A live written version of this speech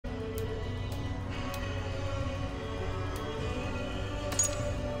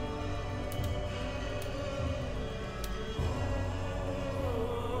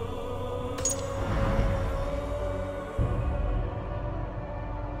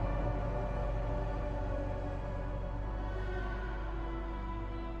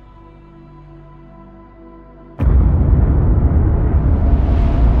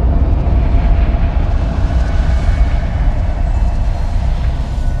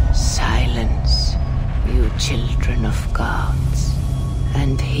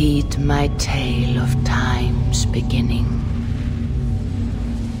heed my tale of time's beginning.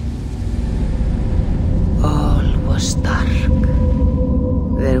 All was dark.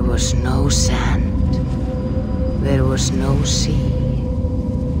 There was no sand. There was no sea.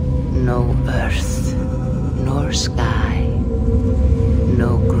 No earth, nor sky.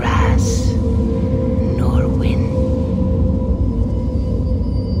 No grass, nor wind.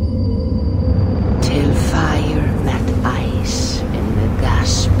 Till fire met ice in the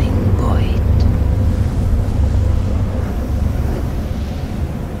gasping void.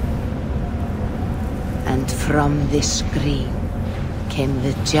 And from this scream came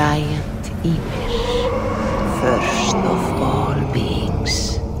the giant Ymir, first of all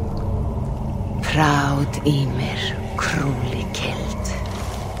beings. Proud Ymir, cruelly killed,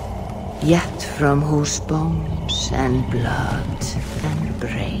 yet from whose bones and blood and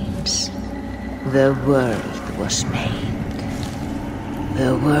brains the world was made.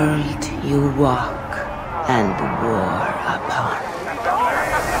 The world you walk and war upon.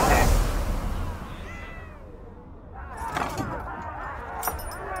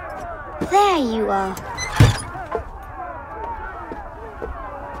 There you are.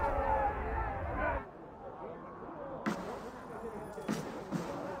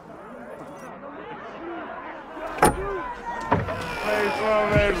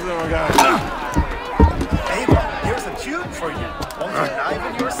 Abel, here's a tune for you. Won't you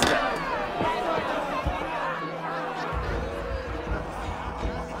dive in your step?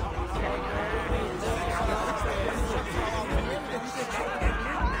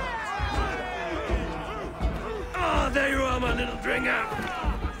 Oh, there you are, my little dringer.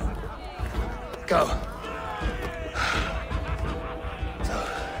 Go. So,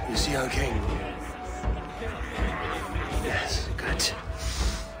 you see our king? Yes, good.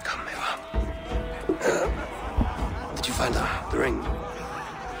 Come, Eva. Did you find the ring?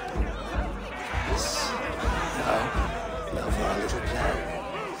 Yes. Now for our little plan.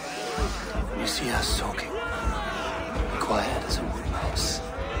 You see us talking. Be quiet as a wood mouse.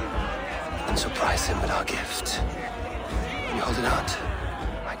 And surprise him with our gift. And you hold it out,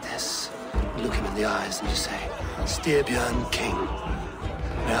 like this. You look him in the eyes and you say, Styrbjörn King.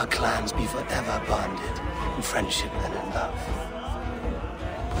 May our clans be forever bonded in friendship and in love.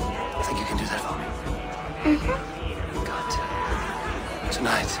 I think you can do that for me. Good.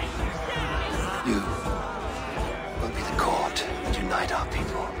 Tonight, you will be the cord that unite our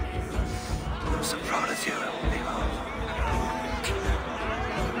people. I'm so proud of you, Eva.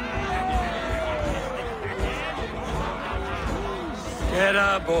 Get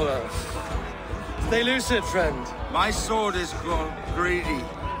up, Olaf. Stay lucid, friend. My sword is grown greedy.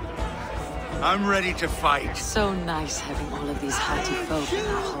 I'm ready to fight. So nice having all of these hearty folk in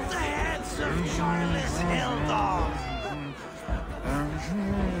our home.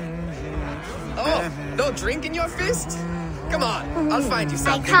 Oh, no drink in your fist? Come on, I'll find you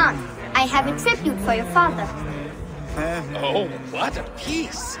something. I can't. I have a tribute for your father. Oh, what a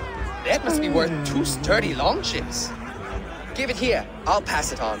piece. That must be worth 2 sturdy longships. Give it here. I'll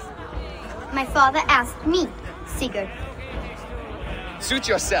pass it on. My father asked me, Sigurd. Suit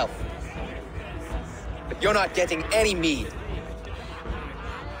yourself. But you're not getting any mead.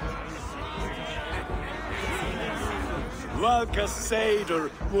 Valka Seder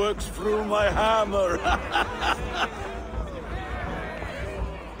works through my hammer.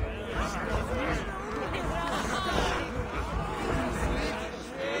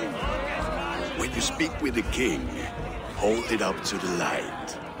 When you speak with the king, hold it up to the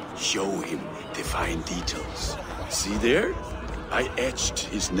light. Show him the fine details. See there? I etched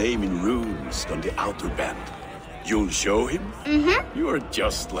his name in runes on the outer band. You'll show him? Mm-hmm. You are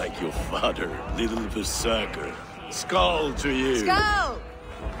just like your father, little berserker. Skull to you. Skull!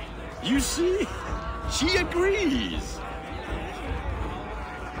 You see? She agrees.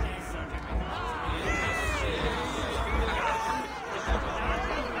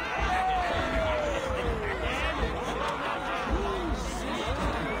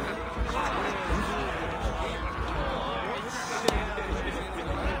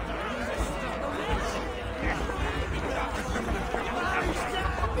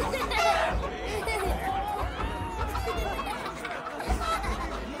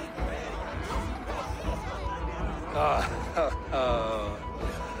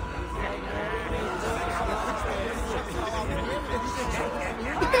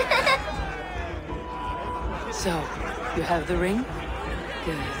 So, you have the ring?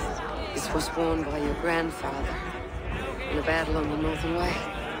 Good. This was worn by your grandfather in a battle on the Northern Way.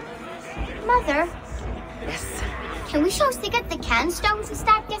 Mother, Yes, can we show Sigurd the can stones we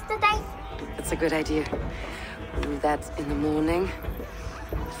stacked yesterday? that's a good idea. We'll do that in the morning.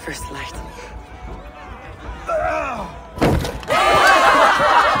 First light.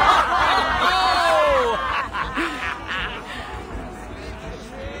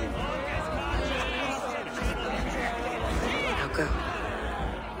 Now go.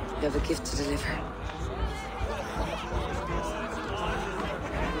 You have a gift to deliver.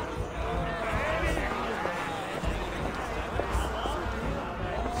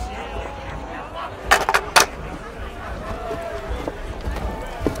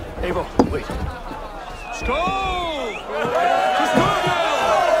 Eivor, wait. Skål! To Sturgill!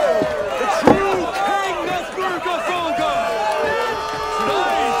 The true king of Rygjafylke!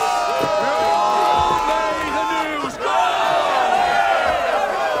 Tonight, we're all made anew! Skål!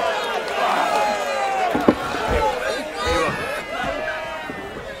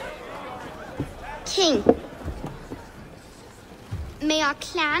 King, may our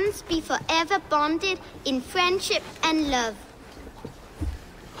clans be forever bonded in friendship and love.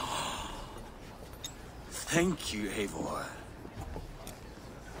 Thank you, Eivor.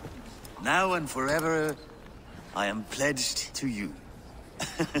 Now and forever, I am pledged to you.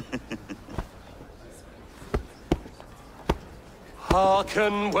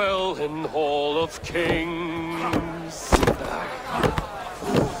 Hearken well in Hall of Kings.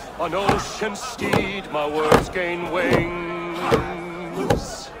 On ocean steed my words gain wings.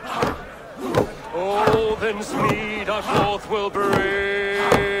 Odin's mead I forth will bring.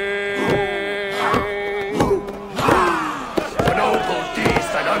 For noble deeds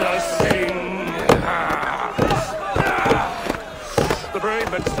that others sing. The brave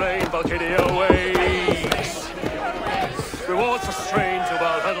men slain Valhalla waits. Rewards for strain to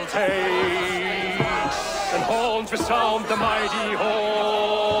Valhalla takes. And horns resound the mighty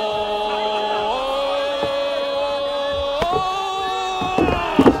horn.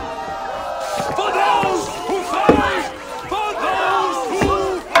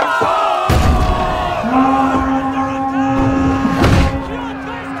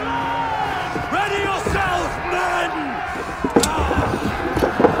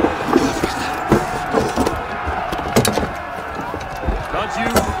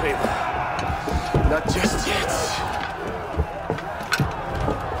 Not just yet.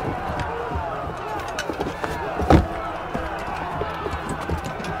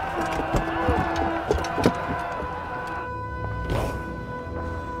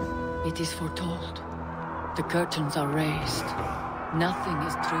 It is foretold. The curtains are raised. Nothing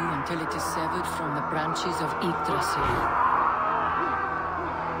is true until it is severed from the branches of Yggdrasil.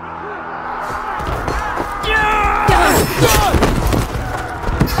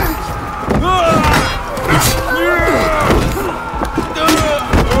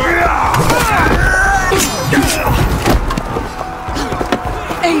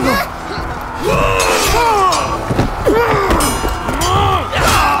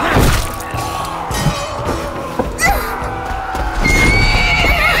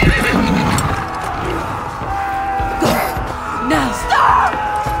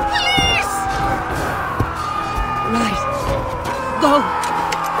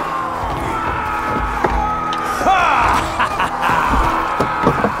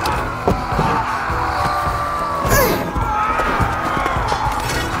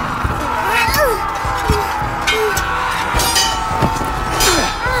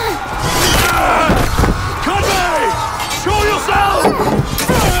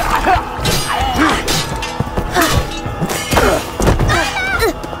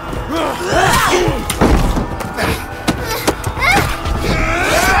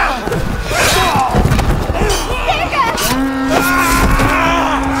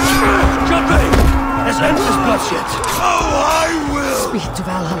 Speed to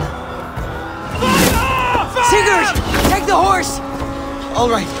Valhalla. Sigurd! Take the horse! All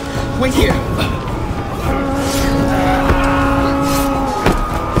right, wait here.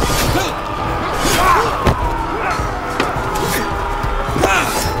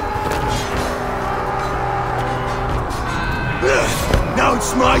 Now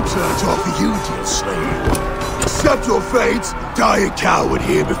it's my turn to offer you, dear slave. Accept your fate, die a coward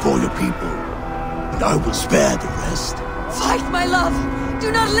here before your people, and I will spare the rest. Fight, my love!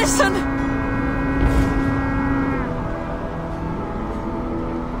 Do not listen!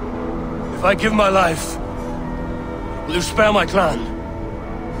 If I give my life, will you spare my clan?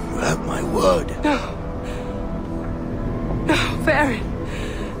 You have my word. No. No, Aaron!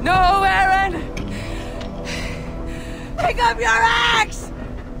 No, Aaron! Pick up your axe!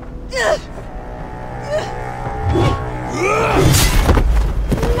 No!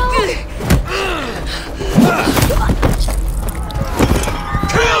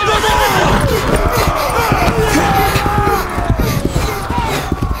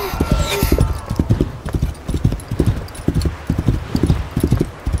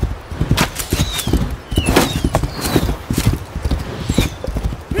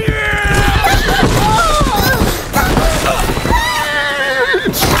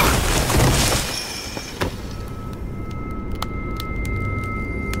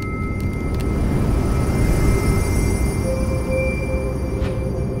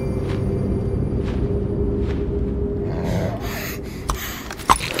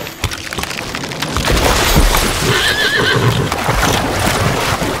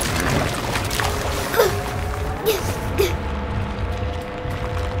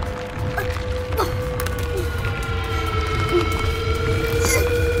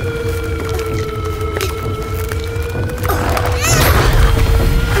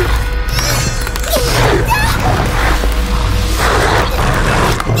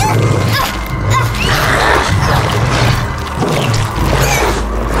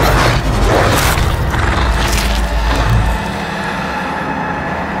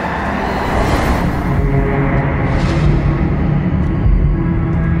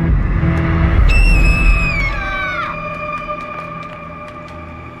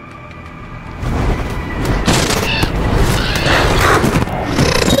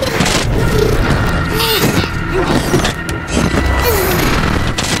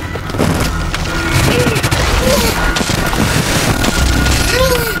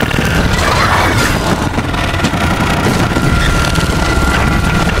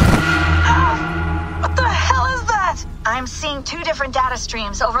 different data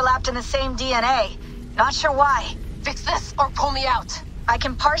streams overlapped in the same DNA. Not sure why. Fix this or pull me out. I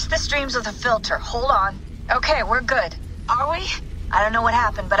can parse the streams with a filter. Hold on. Okay, we're good. Are we? I don't know what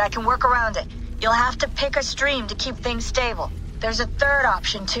happened, but I can work around it. You'll have to pick a stream to keep things stable. There's a third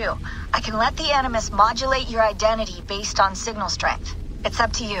option, too. I can let the Animus modulate your identity based on signal strength. It's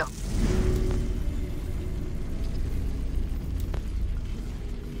up to you.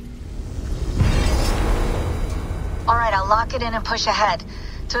 Alright, I'll lock it in and push ahead,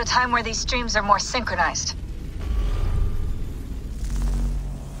 to a time where these streams are more synchronized.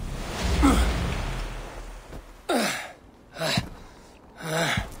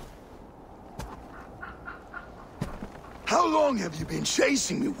 How long have you been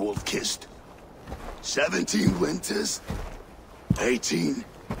chasing me, Wolf-Kissed? 17 winters? 18?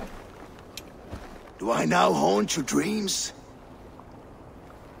 Do I now haunt your dreams?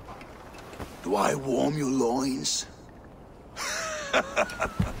 Do I warm your loins?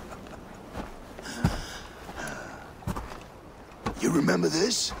 You remember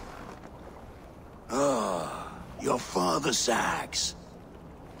this? Ah, your father's axe.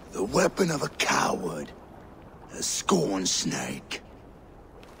 The weapon of a coward. A scorn snake.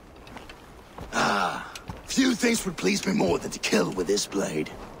 Few things would please me more than to kill with this blade.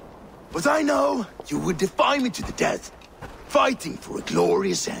 But I know you would defy me to the death, fighting for a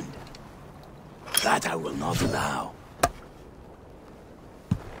glorious end. That I will not allow.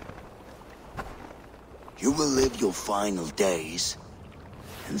 You will live your final days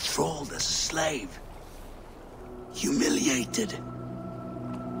enthralled as a slave. Humiliated.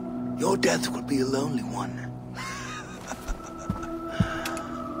 Your death will be a lonely one.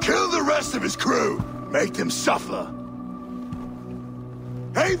 Kill the rest of his crew! Make them suffer!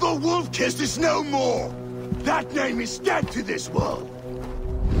 Eivor Wolf-Kissed is no more! That name is dead to this world!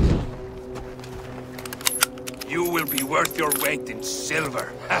 You will be worth your weight in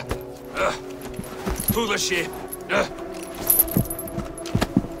silver. To the ship.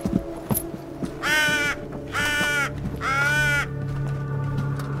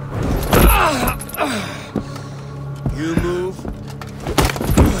 You move,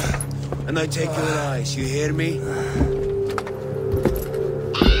 and I take your eyes, you hear me?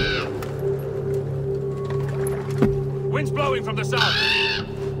 Wind's blowing from the south.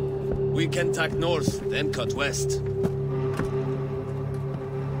 We can tack north, then cut west.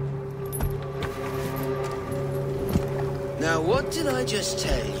 Now, what did I just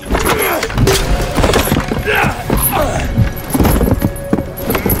tell you?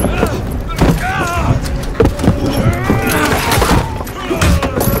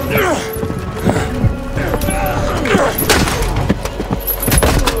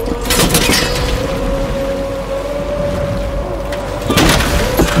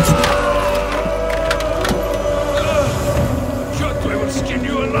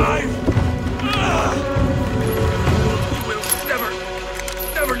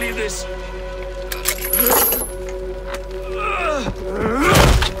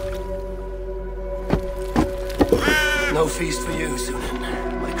 No feast for you,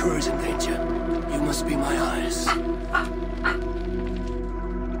 Sunan. My crew is in danger. You must be my eyes.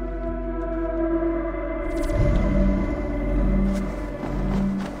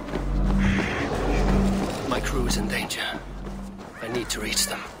 My crew is in danger. I need to reach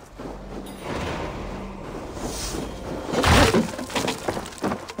them.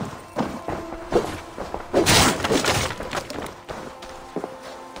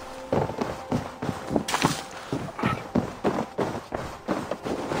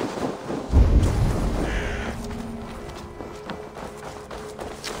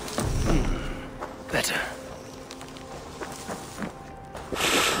 Better.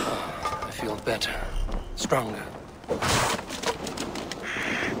 I feel better. Stronger.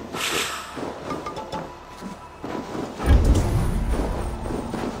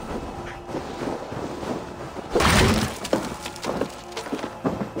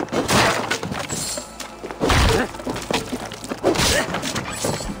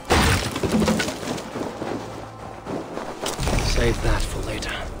 Save that for later.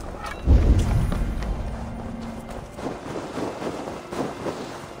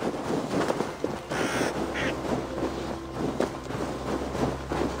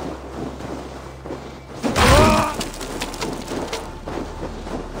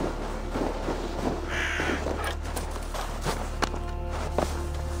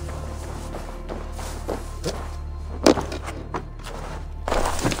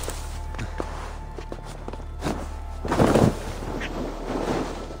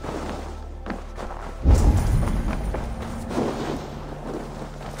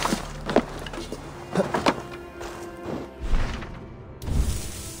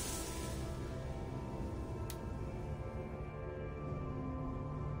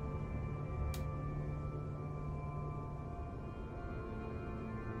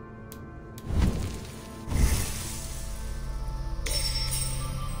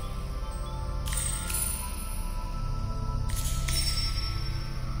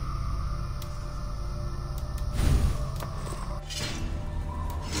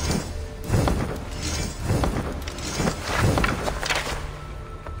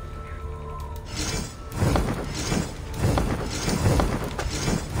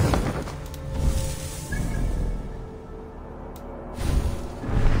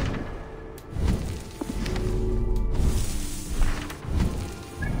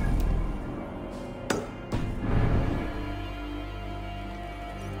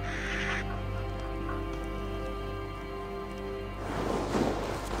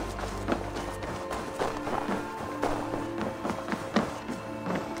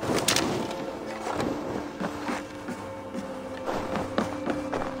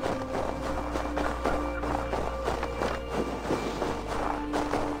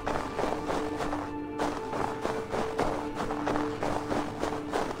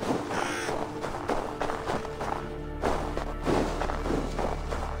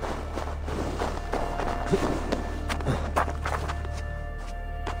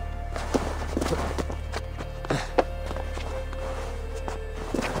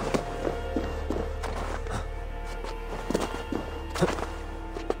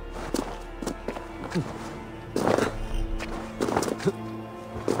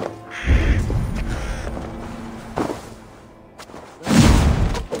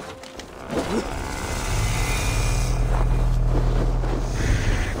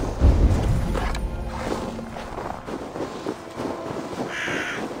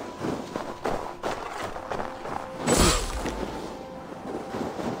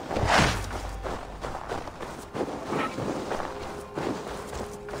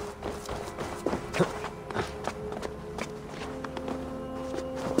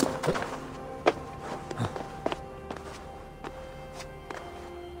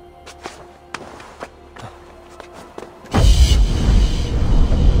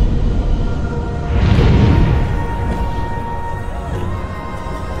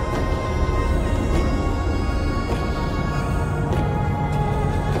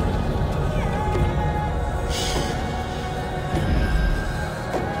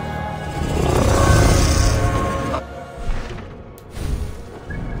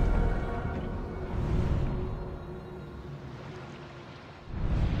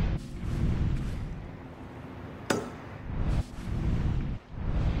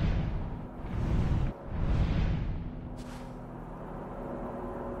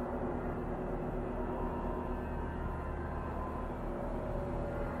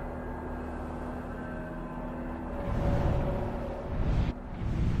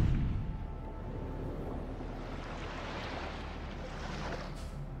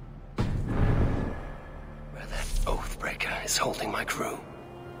 is holding my crew.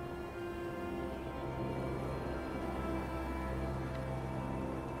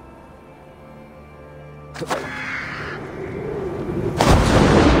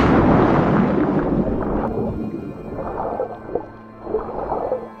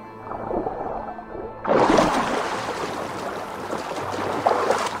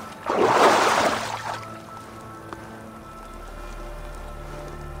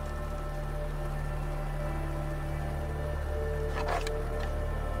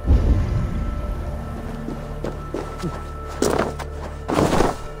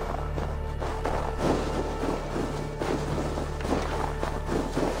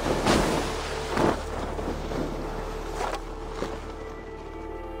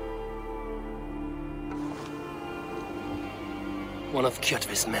 One of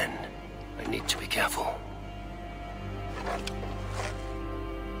Kjotve's men. I need to be careful.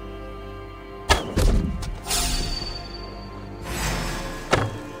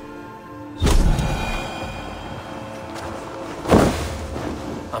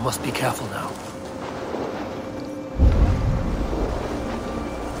 I must be careful now.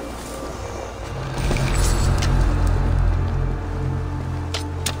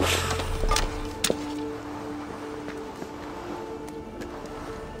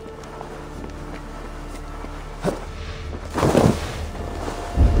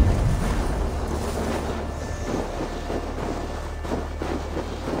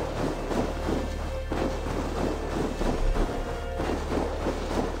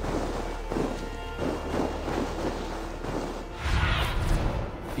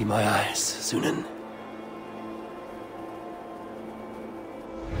 Be my eyes, Sunan.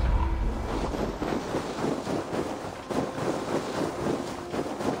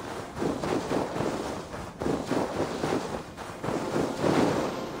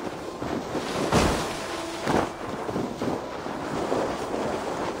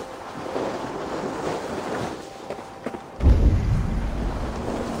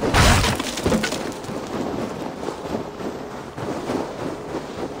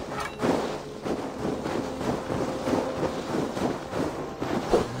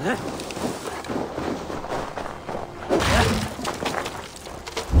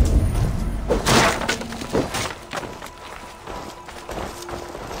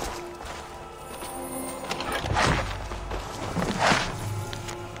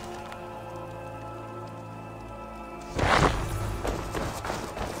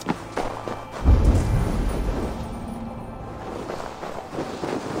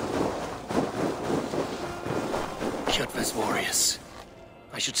 Kjotve's warriors.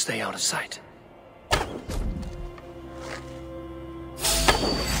 I should stay out of sight.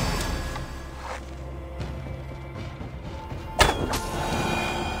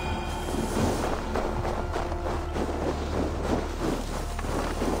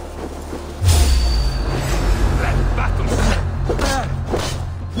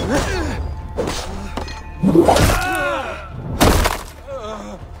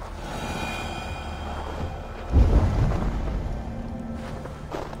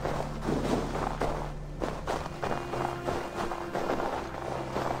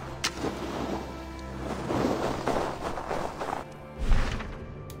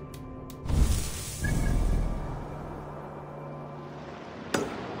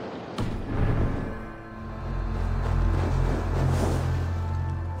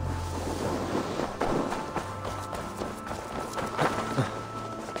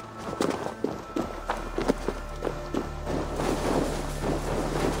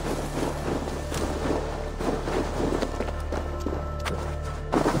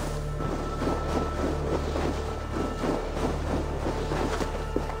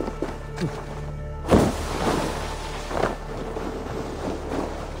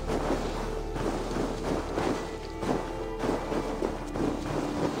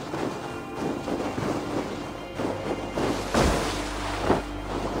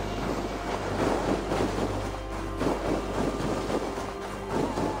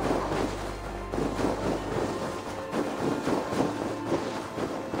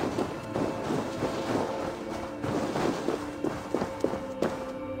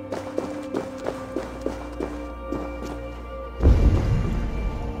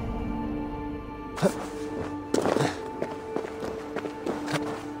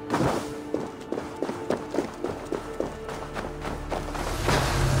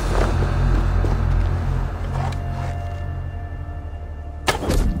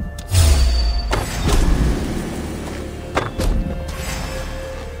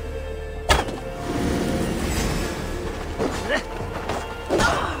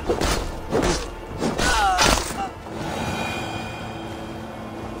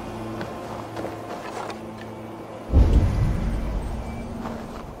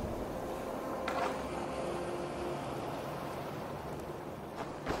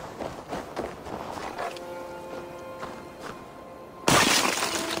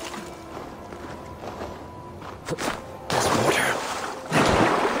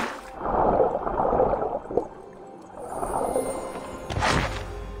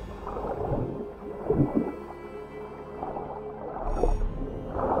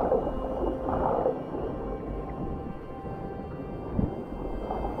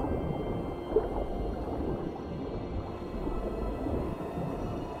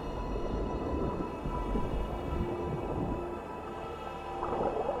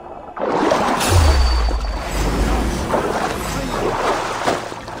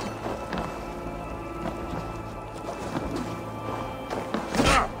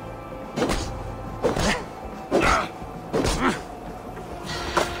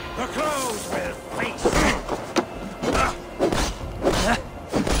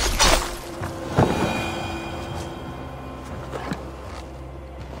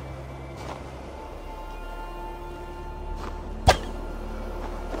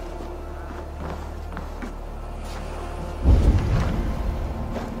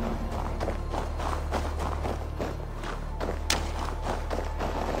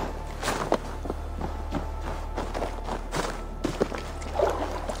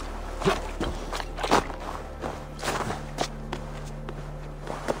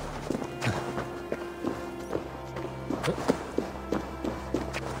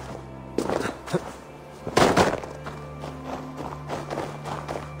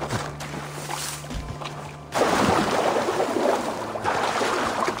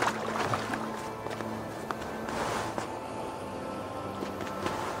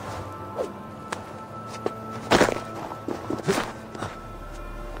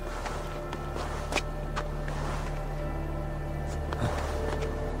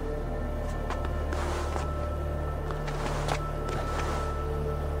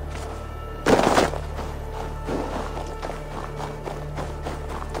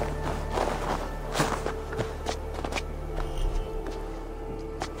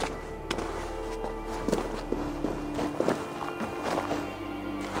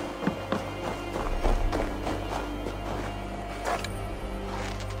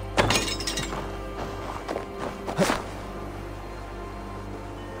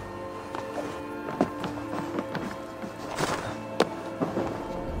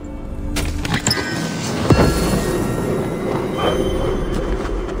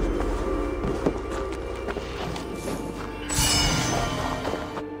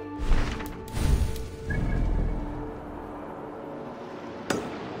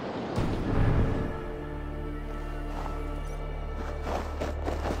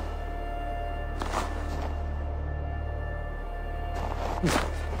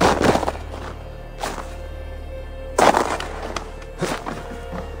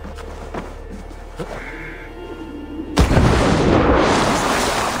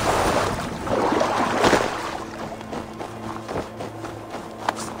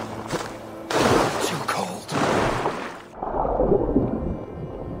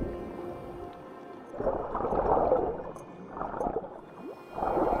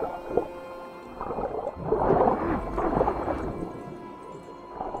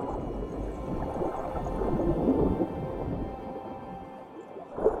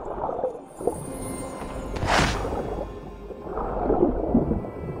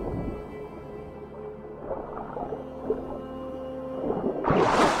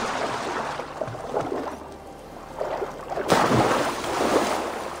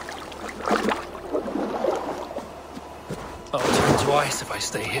 Twice if I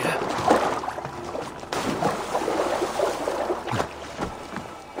stay here.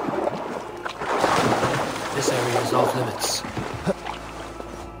 This area is off limits.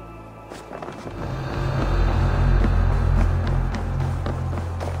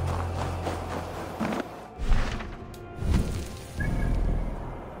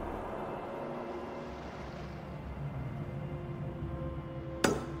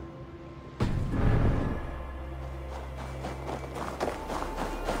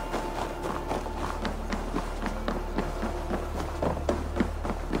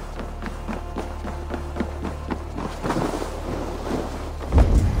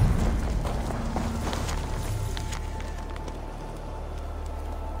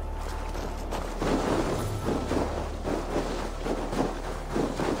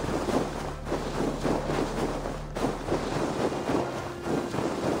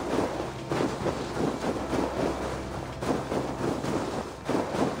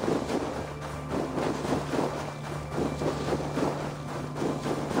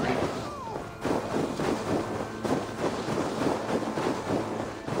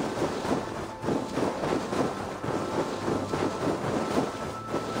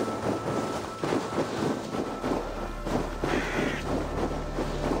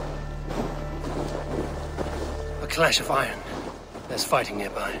 Clash of iron. There's fighting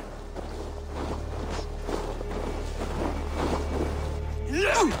nearby.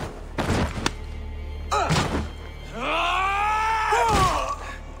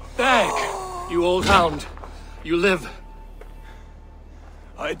 Bag! You old hound. You live.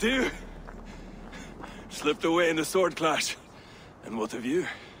 I do. Slipped away in the sword clash. And what of you?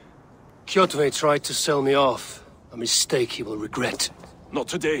 Kjotve tried to sell me off. A mistake he will regret. Not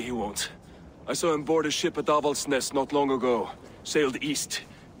today, he won't. I saw him board a ship at Avaldsnes not long ago. Sailed east,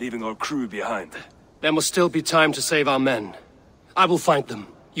 leaving our crew behind. There must still be time to save our men. I will find them.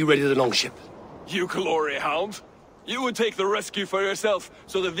 You ready the longship? You glory hound? You would take the rescue for yourself,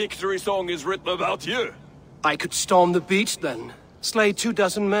 so the victory song is written about you. I could storm the beach then. Slay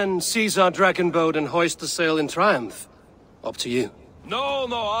 24 men, seize our dragon boat and hoist the sail in triumph. Up to you. No,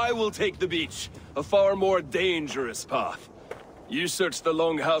 I will take the beach. A far more dangerous path. You search the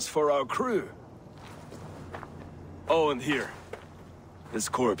longhouse for our crew. Oh, and here. This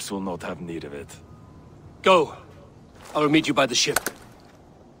corpse will not have need of it. Go. I will meet you by the ship.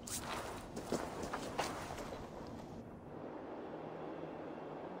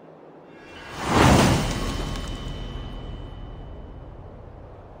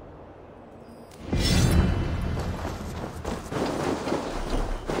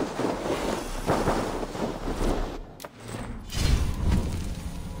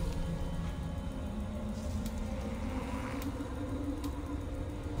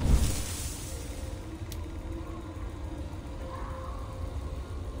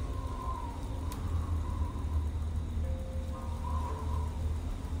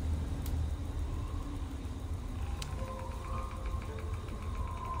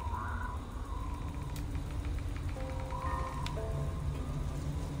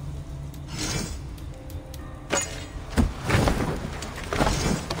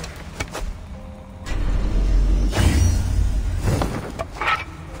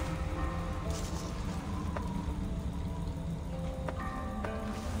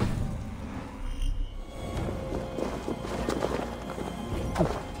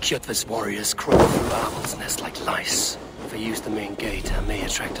 Kjotve's warriors crawl through Avaldsnes like lice. If I use the main gate, I may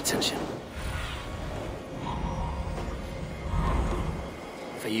attract attention.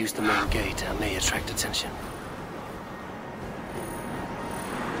 If I use the main gate, I may attract attention.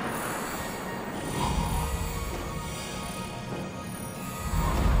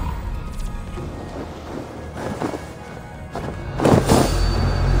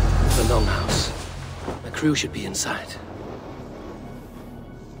 The longhouse. My crew should be inside.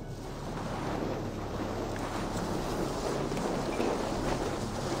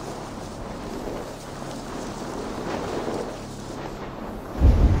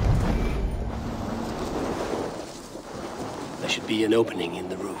 should be an opening in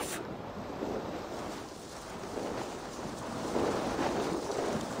the roof.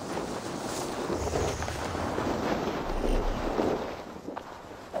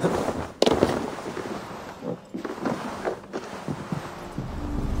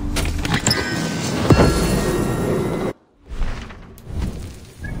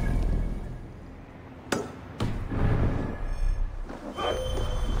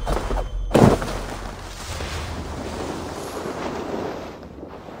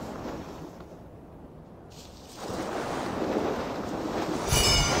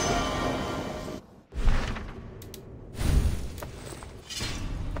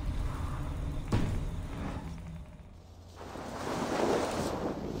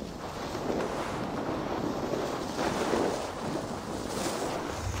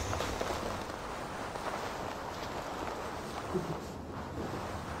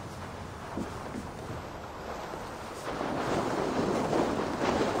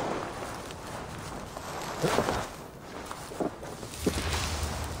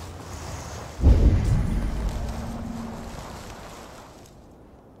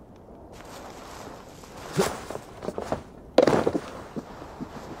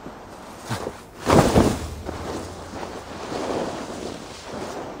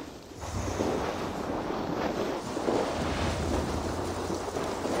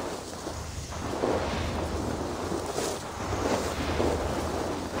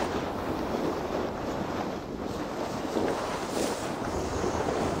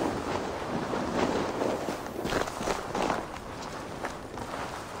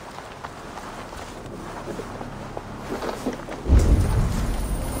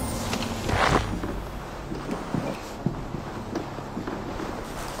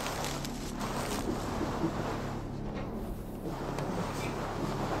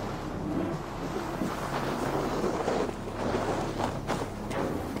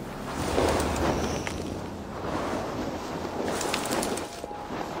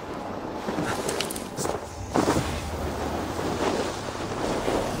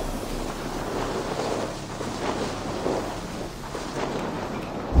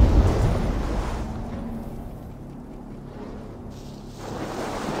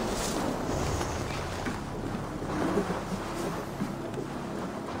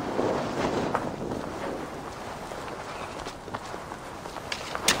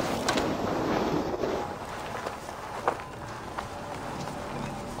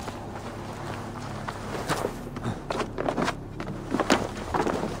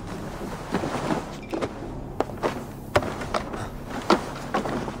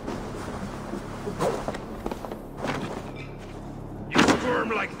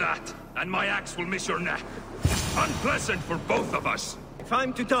 Like that, and my axe will miss your neck. Unpleasant for both of us. If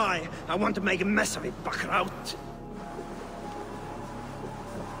I'm to die, I want to make a mess of it, Buckraut.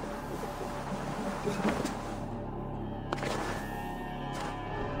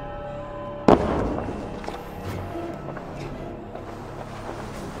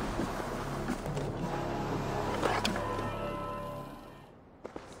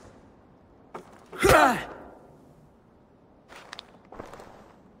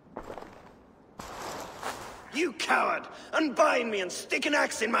 You coward! Unbind me and stick an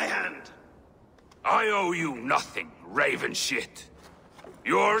axe in my hand! I owe you nothing, raven shit.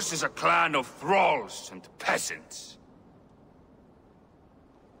 Yours is a clan of thralls and peasants.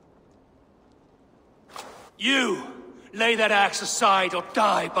 You! Lay that axe aside or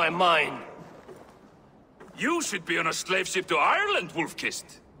die by mine! You should be on a slave ship to Ireland,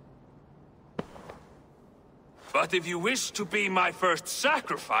 Wolfkist. But if you wish to be my first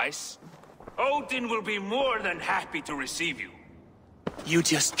sacrifice, Odin will be more than happy to receive you. You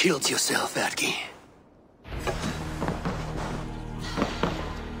just killed yourself, Atki.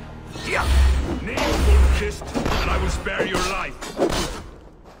 Yeah. Kneel, Wolfkist, and I will spare your life.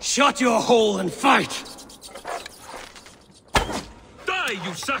 Shut your hole and fight! Die,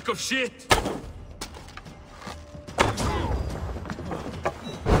 you sack of shit!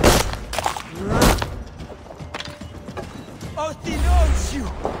 Odin owns you!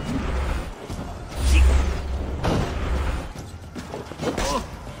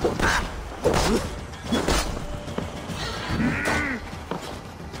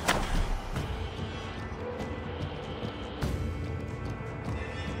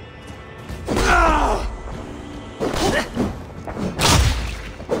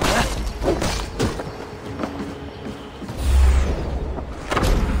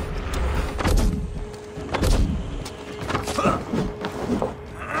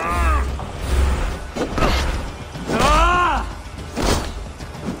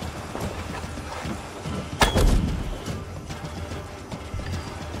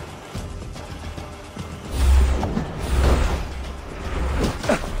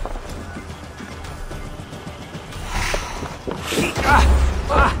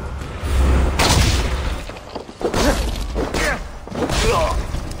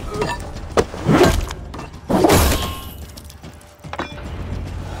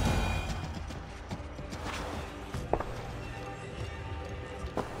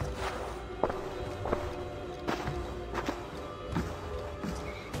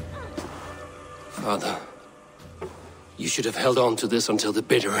 Father, you should have held on to this until the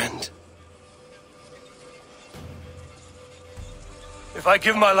bitter end. If I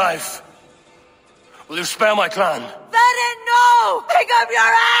give my life, will you spare my clan? Verin, no! Pick up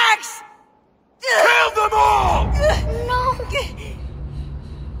your axe! Kill them all! No!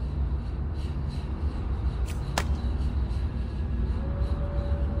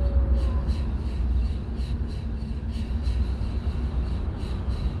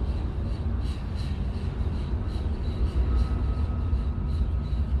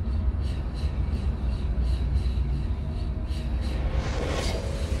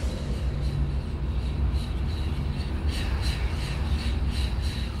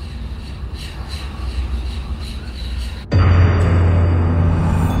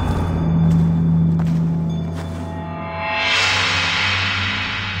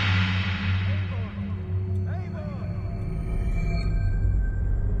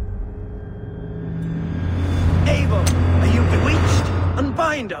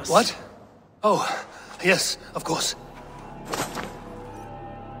 Us. What? Oh, yes, of course.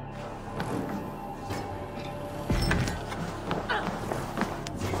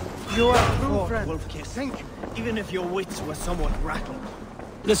 You are a true friend, Wolfkiss. Thank you. Even if your wits were somewhat rattled.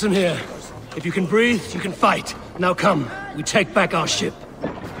 Listen here. If you can breathe, you can fight. Now come, we take back our ship. You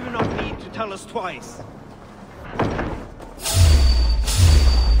do not need to tell us twice.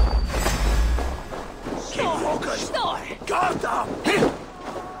 Keep focused! Guard them!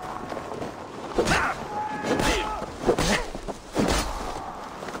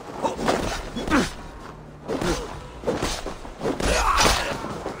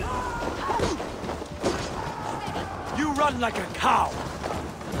 You run like a cow!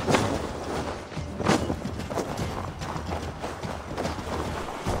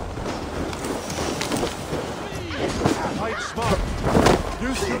 Fight smart!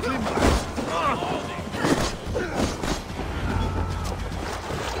 Use your limbs!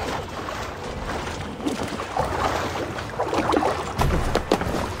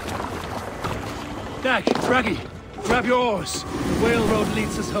 Dak, Raggy, grab your oars. The whale road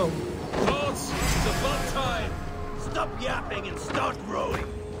leads us home. Boats, it's about time. Stop yapping and start rowing!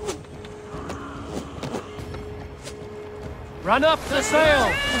 Run up the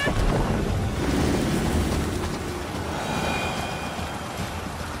sail!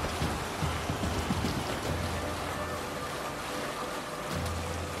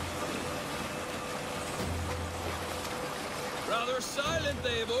 Rather silent,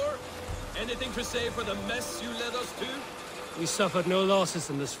 Eivor. Anything to say for the mess you led us to? We suffered no losses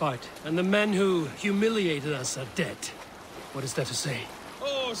in this fight, and the men who humiliated us are dead. What is there to say?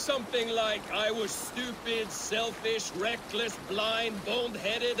 Oh, something like, I was stupid, selfish, reckless, blind,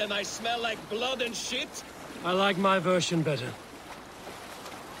 bone-headed, and I smell like blood and shit? I like my version better.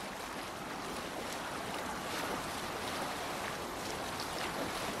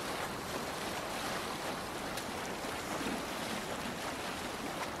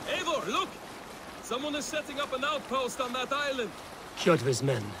 Eivor, look! Someone is setting up an outpost on that island. Kjotve's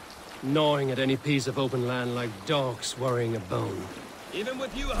men, gnawing at any piece of open land like dogs worrying a bone. Even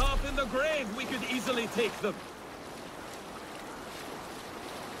with you half in the grave, we could easily take them.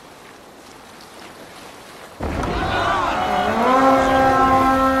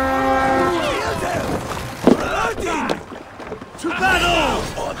 To battle!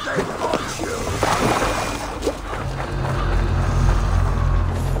 Or they launch you!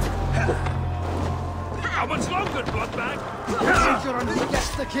 How much longer, Bloodbag? Think you're only guess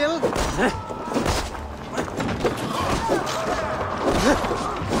the kill?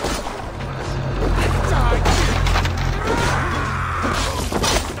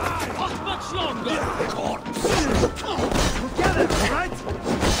 Not much longer! Together, right?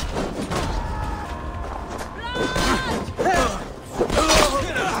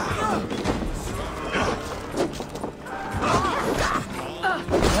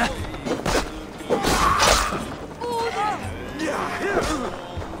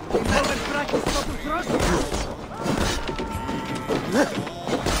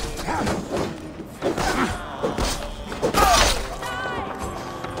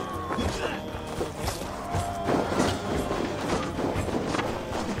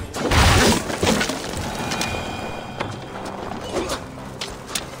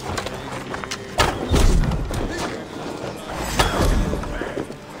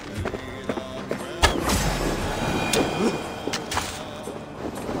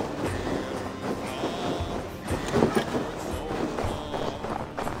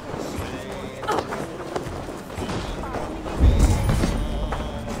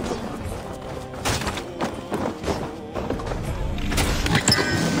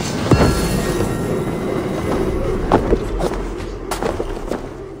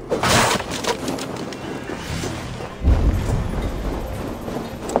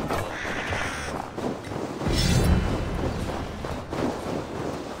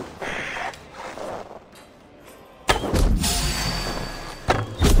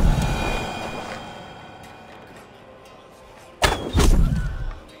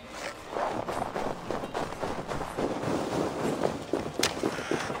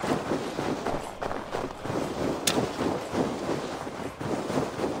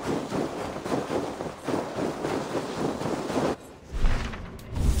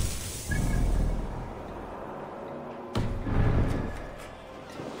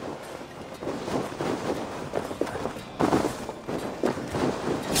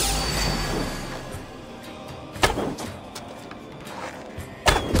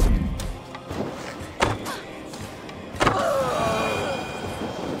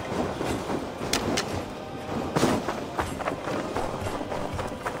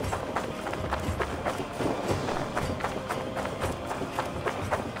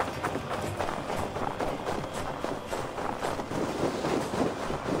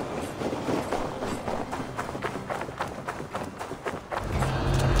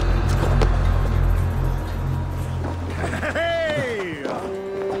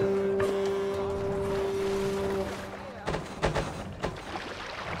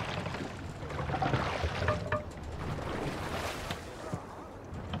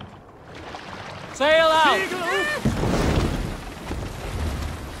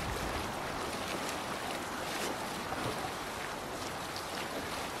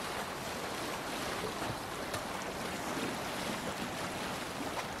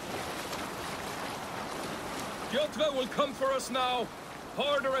 Kjotve will come for us now,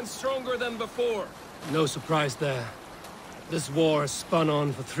 harder and stronger than before. No surprise there. This war has spun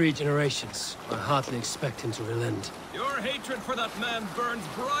on for 3 generations. I hardly expect him to relent. Your hatred for that man burns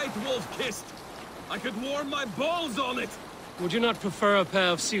bright, wolf-kissed. I could warm my balls on it. Would you not prefer a pair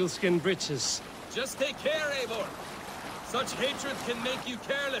of sealskin breeches? Just take care, Eivor. Such hatred can make you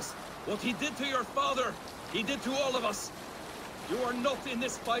careless. What he did to your father, he did to all of us. You are not in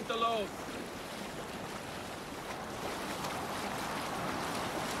this fight alone.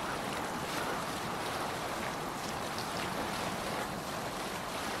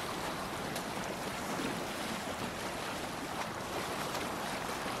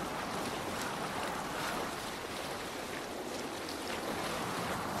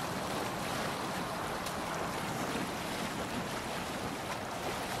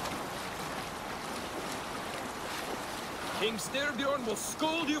 King Styrbjorn will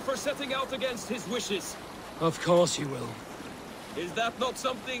scold you for setting out against his wishes. Of course he will. Is that not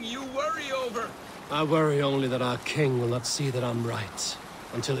something you worry over? I worry only that our king will not see that I'm right,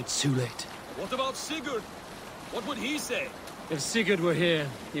 until it's too late. What about Sigurd? What would he say? If Sigurd were here,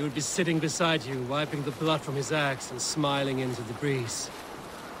 he would be sitting beside you, wiping the blood from his axe and smiling into the breeze.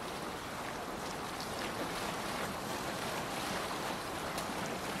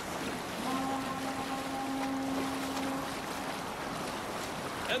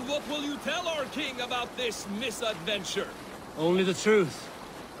 And what will you tell our king about this misadventure? Only the truth.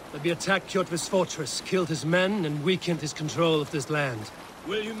 That we attacked Kjotve's fortress, killed his men, and weakened his control of this land.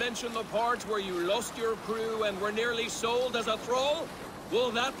 Will you mention the part where you lost your crew and were nearly sold as a thrall?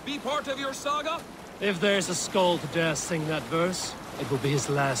 Will that be part of your saga? If there's a skull to dare sing that verse, it will be his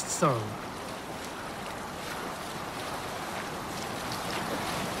last song.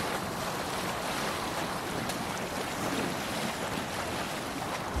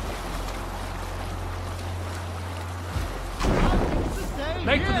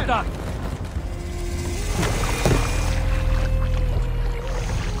 Make for the dock!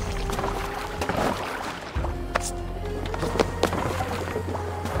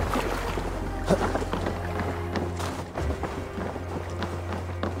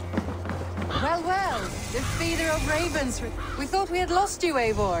 Well, the feeder of ravens. We thought we had lost you,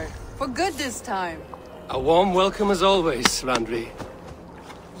 Eivor. For good this time. A warm welcome as always, Randvi.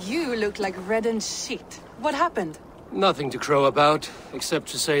 You look like reddened shit. What happened? Nothing to crow about, except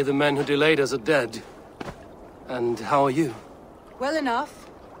to say the men who delayed us are dead. And how are you? Well enough.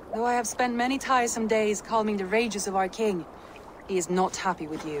 Though I have spent many tiresome days calming the rages of our king. He is not happy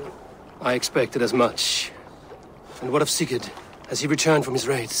with you. I expected as much. And what of Sigurd? Has he returned from his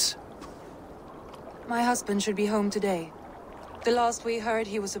raids? My husband should be home today. The last we heard,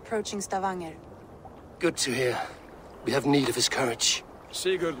 he was approaching Stavanger. Good to hear. We have need of his courage.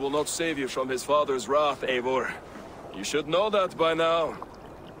 Sigurd will not save you from his father's wrath, Eivor. You should know that by now.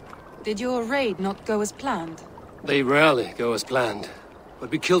 Did your raid not go as planned? They rarely go as planned.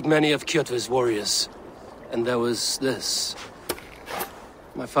 But we killed many of Kjotve's warriors. And there was this.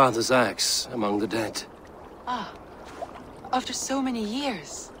 My father's axe among the dead. Ah. After so many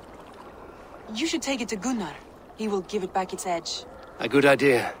years. You should take it to Gunnar. He will give it back its edge. A good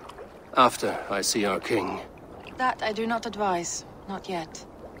idea. After I see our king. That I do not advise. Not yet.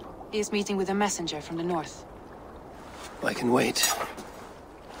 He is meeting with a messenger from the north. I can wait.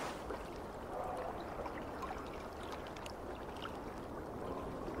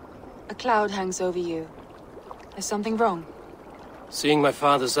 A cloud hangs over you. Is something wrong? Seeing my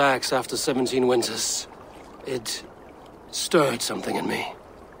father's axe after 17 winters, it stirred something in me.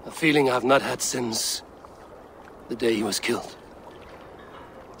 A feeling I've not had since the day he was killed.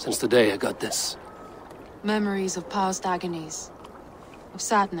 Since the day I got this. Memories of past agonies. Of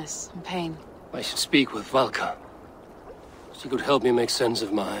sadness and pain. I should speak with Valka. She could help me make sense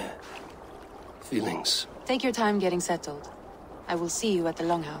of my feelings. Take your time getting settled. I will see you at the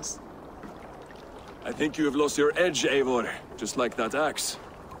Longhouse. I think you have lost your edge, Eivor. Just like that axe.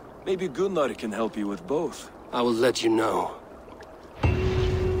 Maybe Gunnar can help you with both. I will let you know.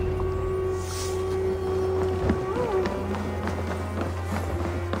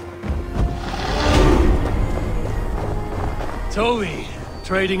 Toby,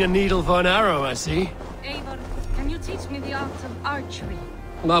 trading a needle for an arrow, I see. Eivor, can you teach me the art of archery?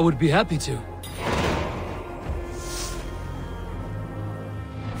 I would be happy to.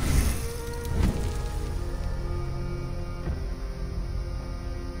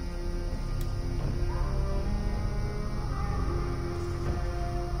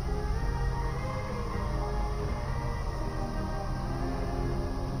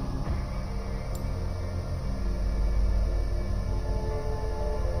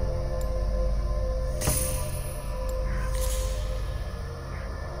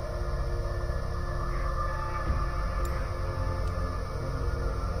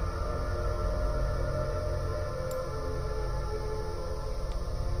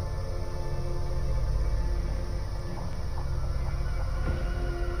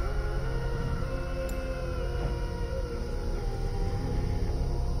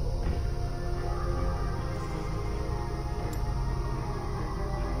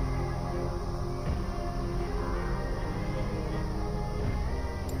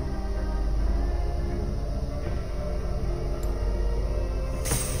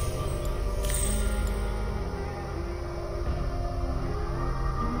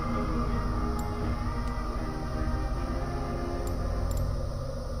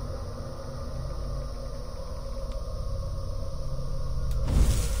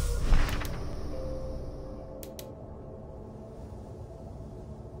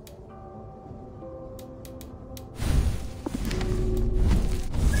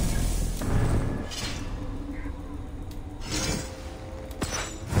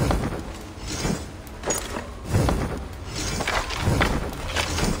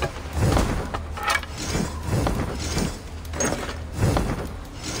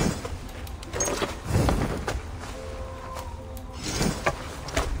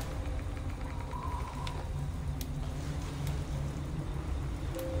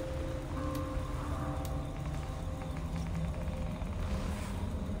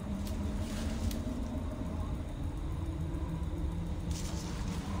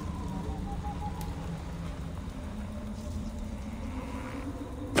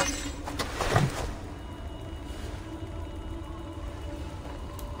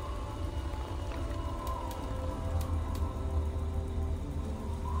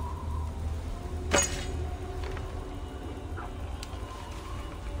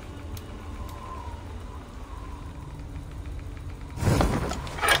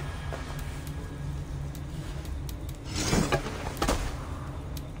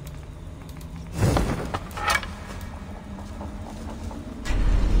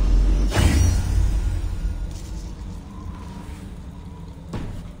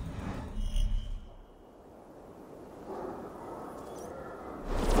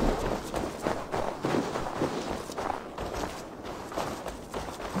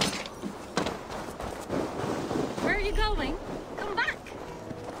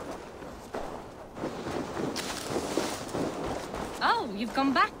 you've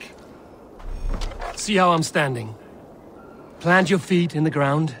come back. See how I'm standing. Plant your feet in the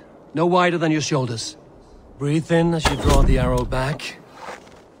ground, no wider than your shoulders. Breathe in as you draw the arrow back.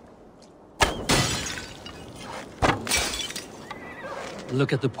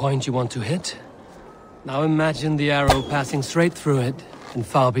 Look at the point you want to hit. Now imagine the arrow passing straight through it and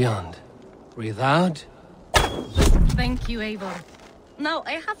far beyond. Breathe out. Thank you, Eivor. Now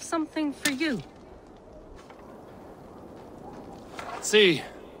I have something for you. See,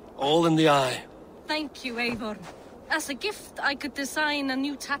 all in the eye. Thank you, Eivor. As a gift, I could design a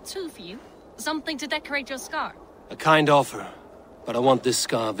new tattoo for you. Something to decorate your scar. A kind offer, but I want this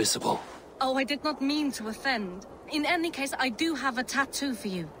scar visible. Oh, I did not mean to offend. In any case, I do have a tattoo for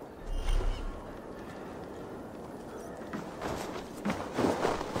you.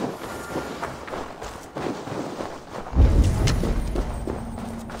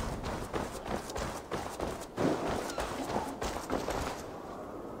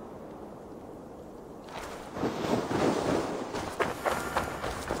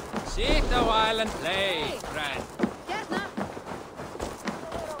 Sit a while and play, friend.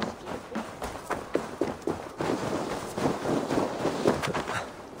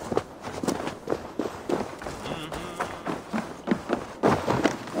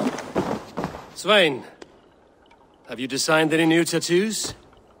 Svein, have you designed any new tattoos?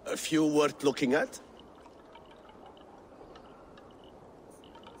 A few worth looking at?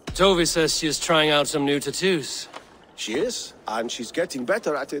 Tovi says she is trying out some new tattoos. She is, and she's getting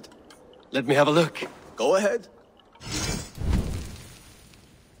better at it. Let me have a look. Go ahead.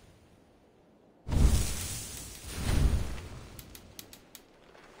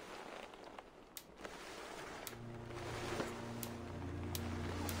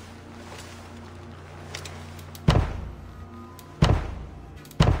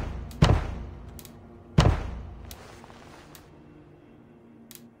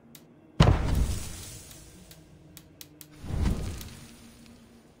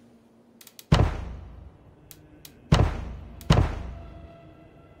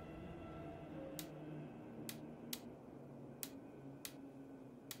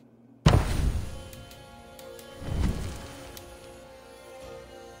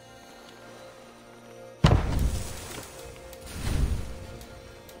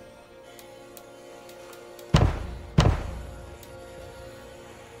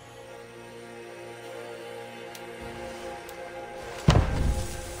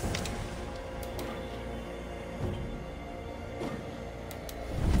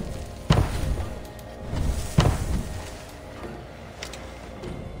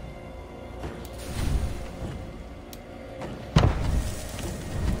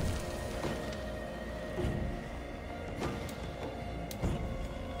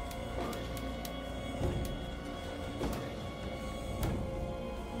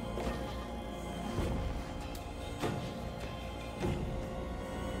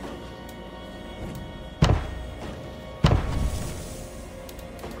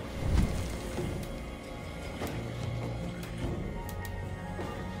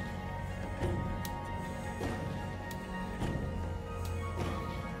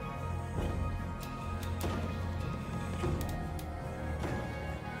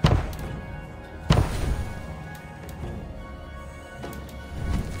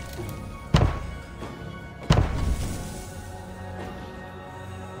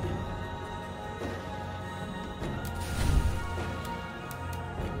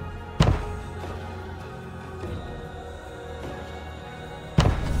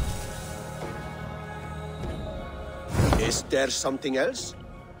 Is there something else?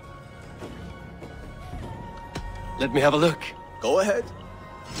 Let me have a look. Go ahead.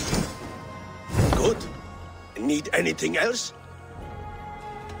 Good. Need anything else?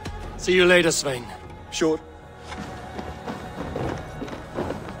 See you later, Svein. Sure.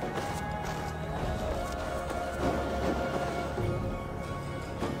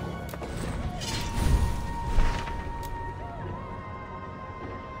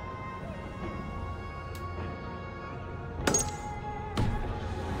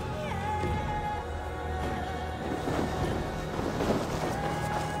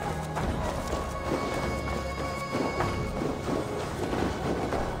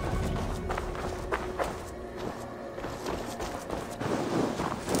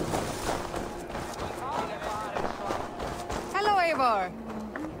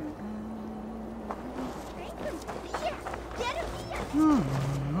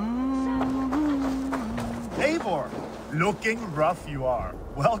 Eivor, looking rough you are.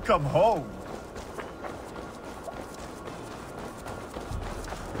 Welcome home.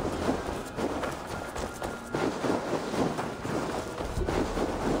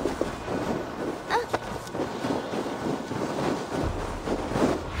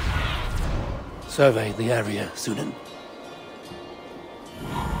 survey the area, Sunan.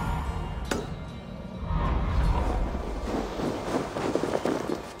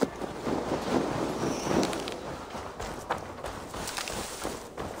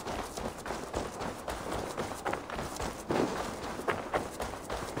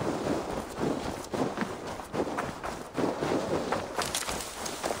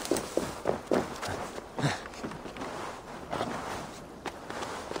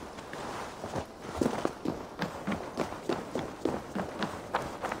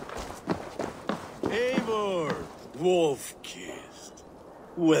 Wolf-kissed.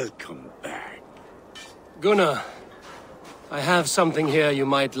 Welcome back. Gunnar, I have something here you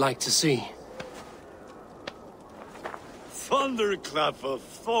might like to see. Thunderclap of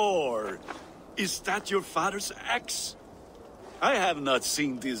Thor! Is that your father's axe? I have not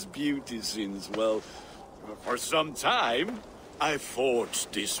seen this beauty since, well, for some time. I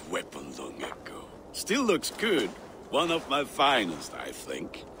forged this weapon long ago. Still looks good. One of my finest, I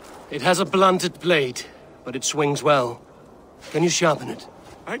think. It has a blunted blade, but it swings well. Can you sharpen it?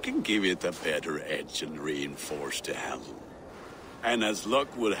 I can give it a better edge and reinforce the handle. And as luck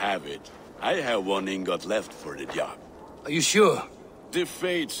would have it, I have one ingot left for the job. Are you sure? The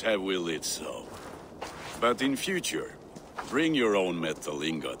fates have willed it so. But in future, bring your own metal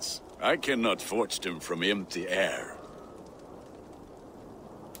ingots. I cannot forge them from empty air.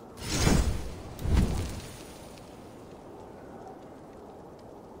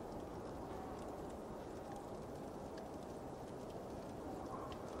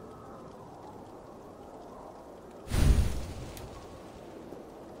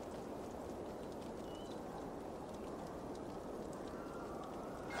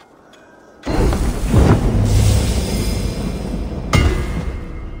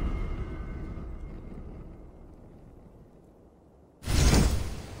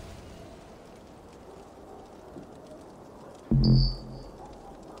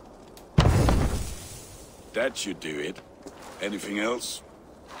 That should do it. Anything else?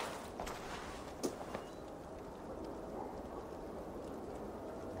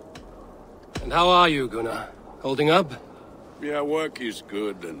 And how are you, Gunnar? Holding up? Yeah, work is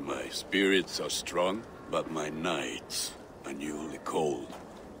good and my spirits are strong, but my nights are newly cold.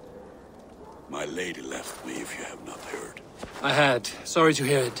 My lady left me, if you have not heard. I had. Sorry to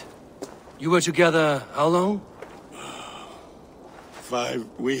hear it. You were together how long?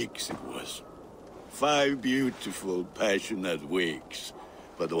 5 weeks it was. 5 beautiful, passionate weeks.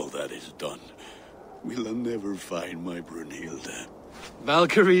 But all that is done. Will I never find my Brunhilde?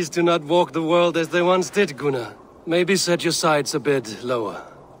 Valkyries do not walk the world as they once did, Gunnar. Maybe set your sights a bit lower.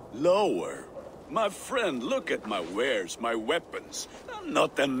 Lower? My friend, look at my wares, my weapons. I'm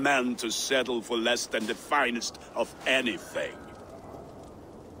not a man to settle for less than the finest of anything.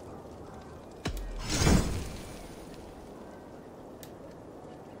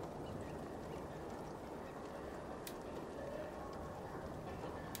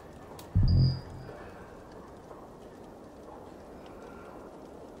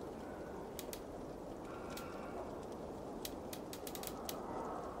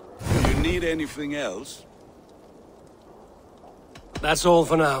 Need anything else? That's all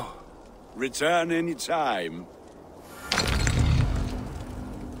for now. Return any time.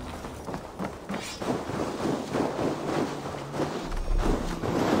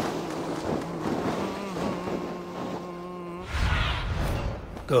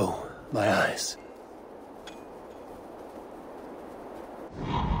 Go, my eyes.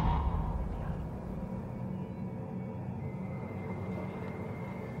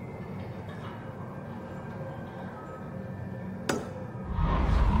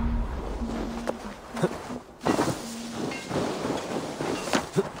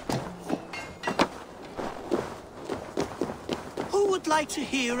 Like to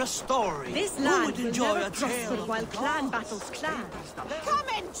hear a story. This Who land would will enjoy never a prosper tale while of clan gods? battles clan. Come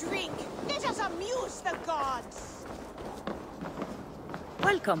and drink. Let us amuse the gods.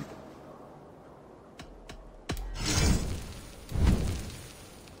 Welcome.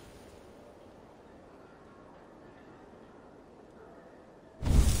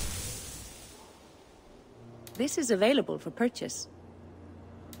 This is available for purchase.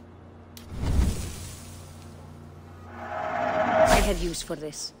 I have use for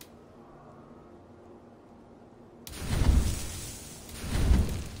this.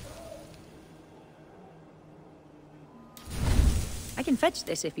 I can fetch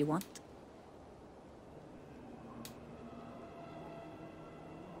this if you want.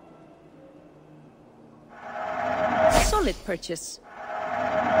 Solid purchase.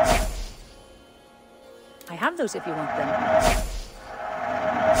 I have those if you want them.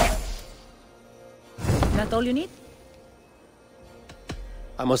 That all you need?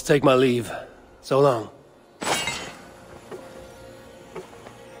 I must take my leave. So long.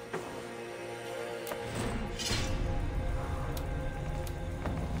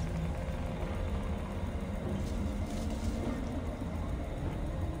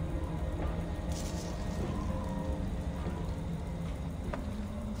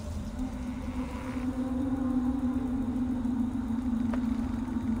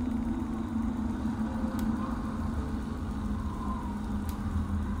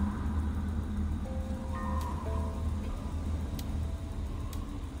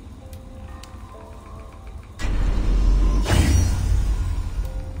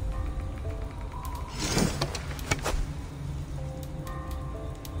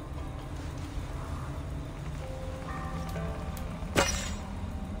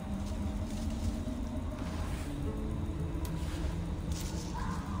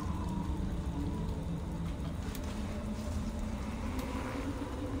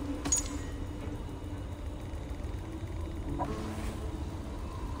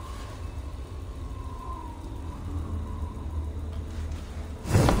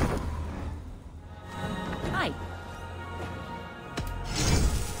 Hi.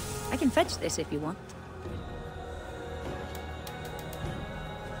 I can fetch this if you want.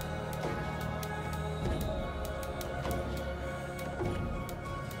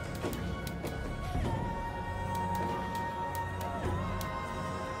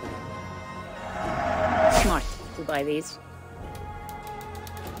 Smart to buy these.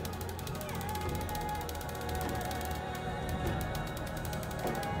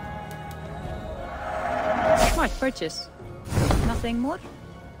 Smart purchase. Nothing more?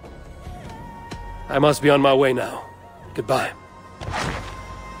 I must be on my way now. Goodbye.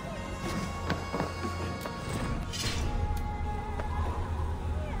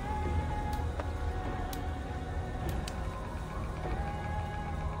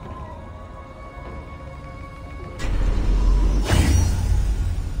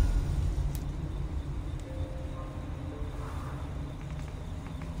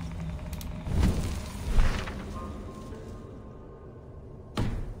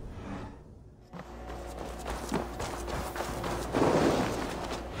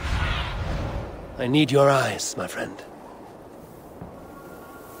 I need your eyes, my friend.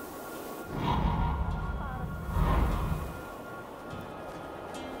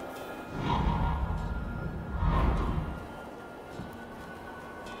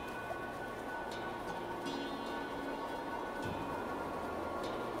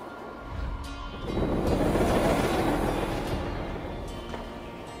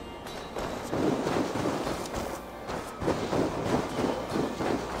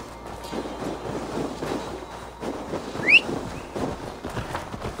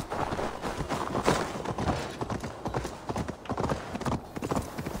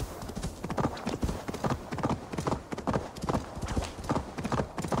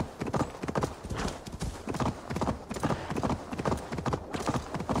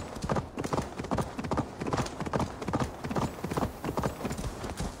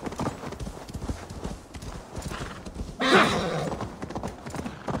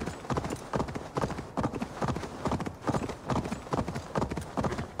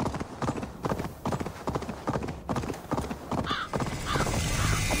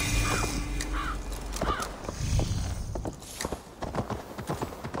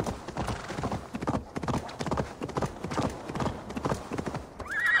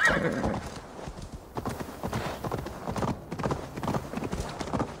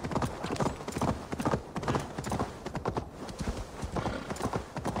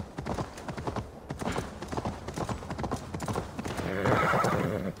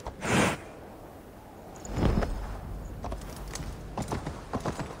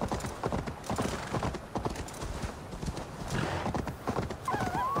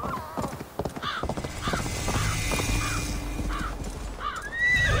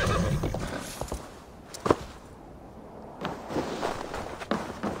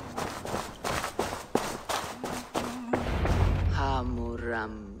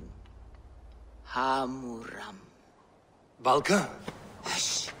 Hamuram. Valka?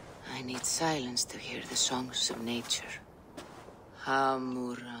 Hush. I need silence to hear the songs of nature.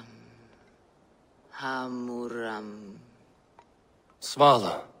 Hamuram. Hamuram.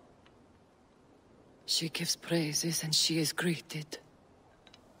 Svala. She gives praises and she is greeted.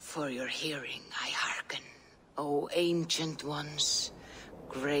 For your hearing I hearken, O ancient ones,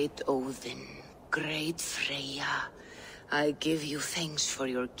 great Odin, great Freya. I give you thanks for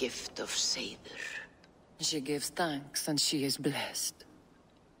your gift of Seiður. She gives thanks and she is blessed.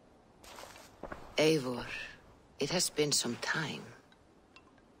 Eivor, it has been some time.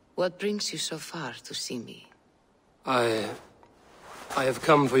 What brings you so far to see me? I have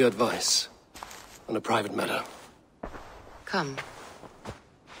come for your advice on a private matter. Come.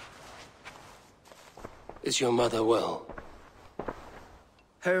 Is your mother well?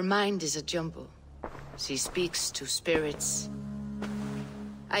 Her mind is a jumble. She speaks to spirits.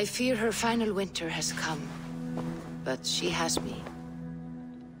 I fear her final winter has come, but she has me.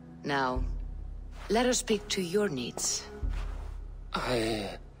 Now, let us speak to your needs. I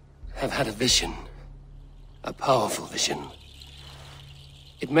have had a vision. A powerful vision.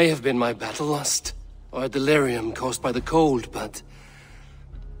 It may have been my battle lust, or a delirium caused by the cold, but...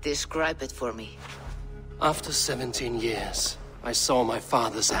 Describe it for me. After 17 years, I saw my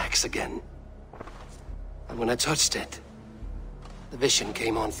father's axe again. And when I touched it, the vision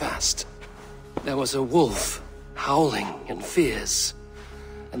came on fast. There was a wolf, howling and fierce,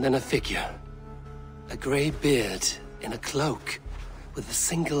 and then a figure. A grey beard in a cloak, with a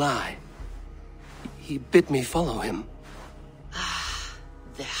single eye. He bid me follow him. Ah,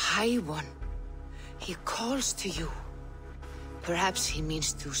 the High One. He calls to you. Perhaps he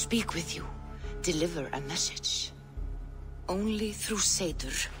means to speak with you, deliver a message. Only through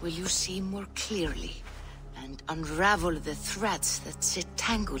Seder will you see more clearly and unravel the threads that sit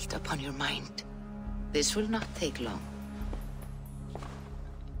tangled upon your mind. This will not take long.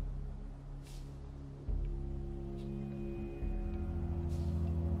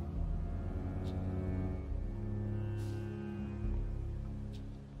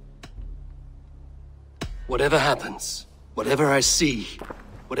 Whatever happens, whatever I see,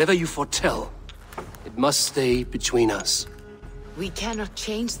 whatever you foretell, it must stay between us. We cannot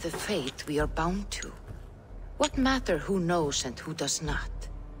change the fate we are bound to. What matter who knows and who does not?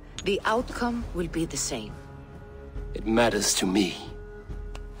 The outcome will be the same. It matters to me.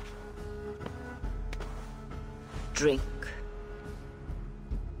 Drink.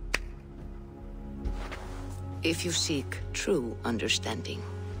 If you seek true understanding.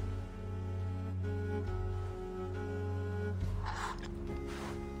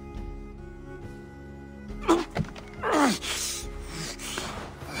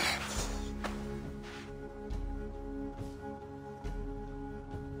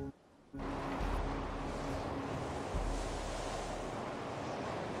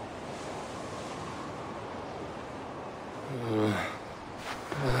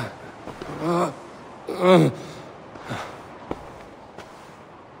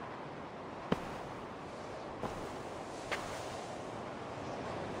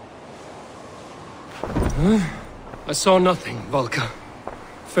 I saw nothing, Valka.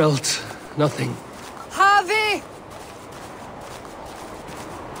 Felt nothing. Havi!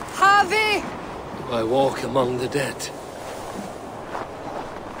 Havi! Do I walk among the dead?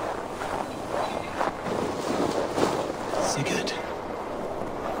 Sigurd.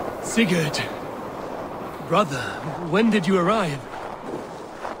 Sigurd! Brother, when did you arrive?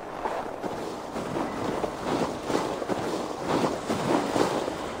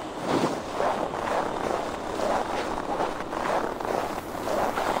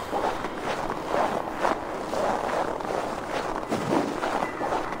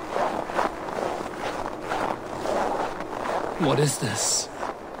 What is this?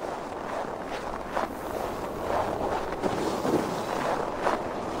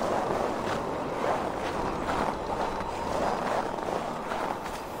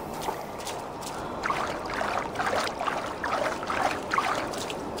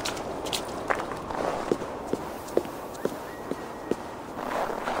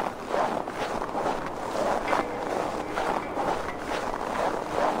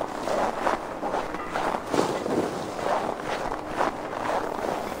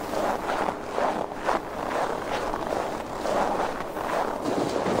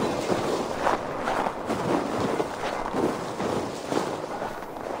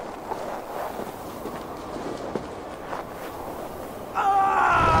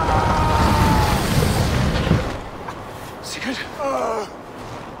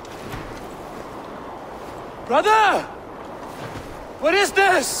 Brother! What is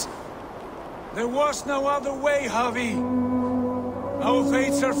this? There was no other way, Javi. Our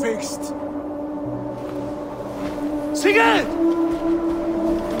fates are fixed. Sigurd!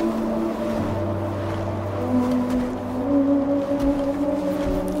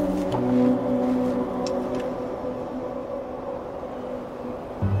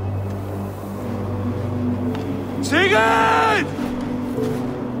 Sigurd!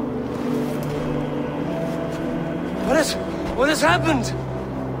 What has happened?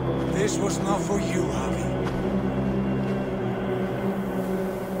 This was not for you, Javi.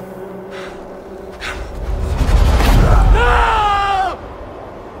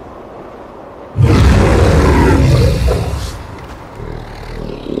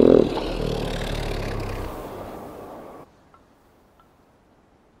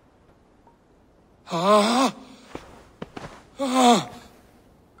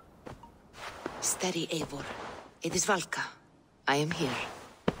 Steady, Eivor. It is Valka. I am here.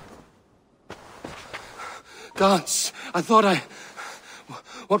 Gods, I thought I...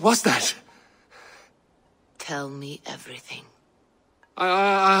 What was that? Tell me everything.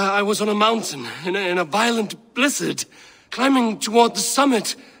 I was on a mountain, in a violent blizzard, climbing toward the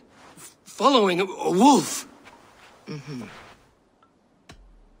summit, following a wolf. Mm-hmm.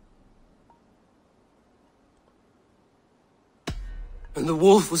 And the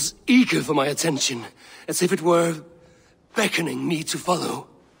wolf was eager for my attention, as if it were beckoning me to follow.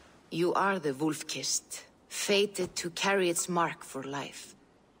 You are the wolf-kissed, fated to carry its mark for life.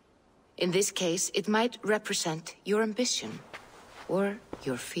 In this case, it might represent your ambition, or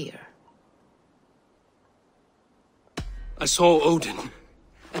your fear. I saw Odin,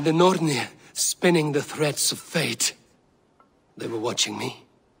 and the Nornir spinning the threads of fate. They were watching me.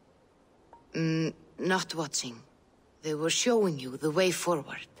 Not watching. They were showing you the way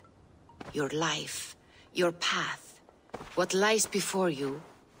forward. Your life, your path, what lies before you,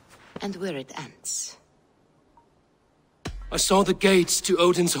 and where it ends. I saw the gates to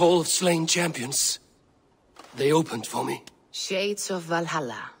Odin's Hall of Slain Champions. They opened for me. Shades of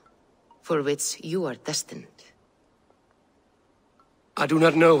Valhalla, for which you are destined. I do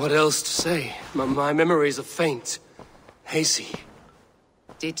not know what else to say. My memories are faint, hazy.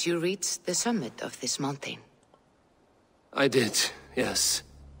 Did you reach the summit of this mountain? I did, yes.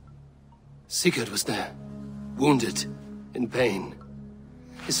 Sigurd was there, wounded, in pain.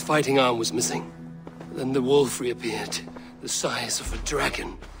 His fighting arm was missing. Then the wolf reappeared, the size of a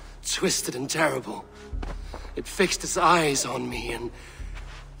dragon, twisted and terrible. It fixed its eyes on me and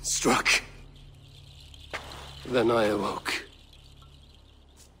struck. Then I awoke.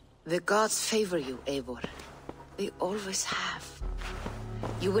 The gods favor you, Eivor. They always have.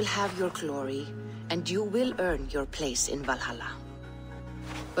 You will have your glory, and you will earn your place in Valhalla.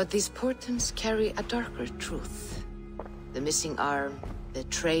 But these portents carry a darker truth. The missing arm, the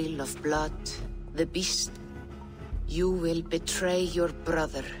trail of blood, the beast. You will betray your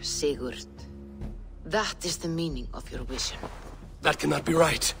brother, Sigurd. That is the meaning of your vision. That cannot be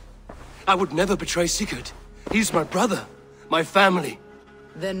right. I would never betray Sigurd. He's my brother, my family.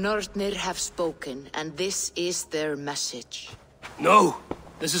 The Nornir have spoken, and this is their message. No,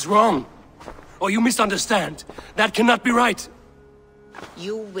 this is wrong. Or you misunderstand. That cannot be right.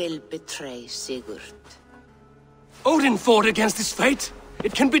 You will betray Sigurd. Odin fought against his fate.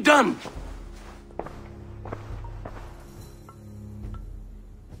 It can be done.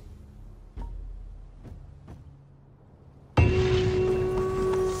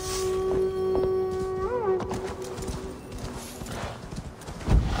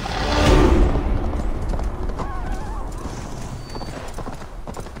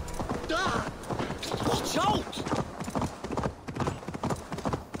 Watch out!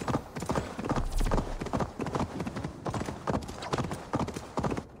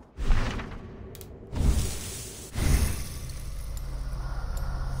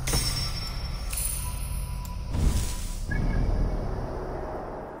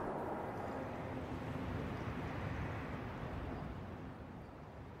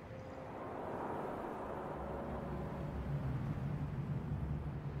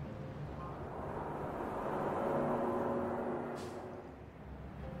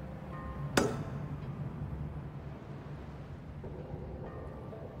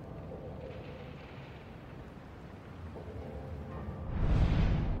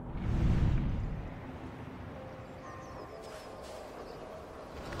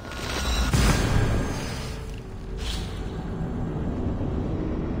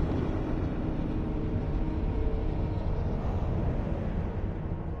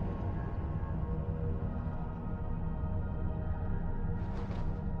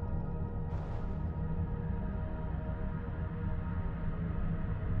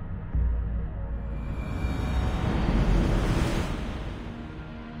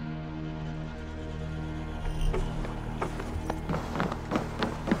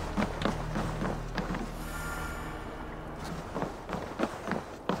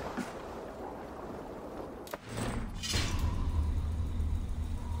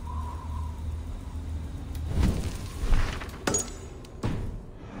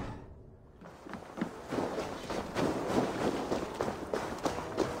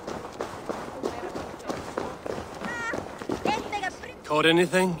 Caught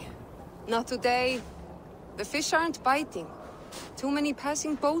anything? Not today. The fish aren't biting. Too many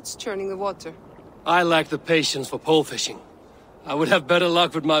passing boats churning the water. I lack the patience for pole fishing. I would have better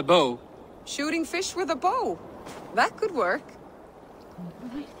luck with my bow. Shooting fish with a bow. That could work.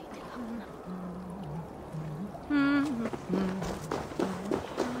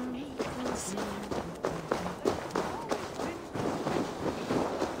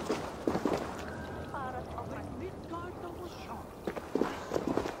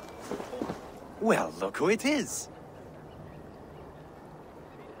 Well, look who it is.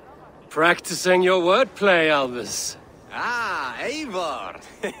 Practicing your wordplay, Albus. Ah, Eivor!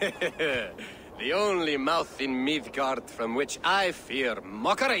 The only mouth in Midgard from which I fear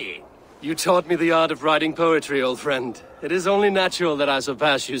mockery. You taught me the art of writing poetry, old friend. It is only natural that I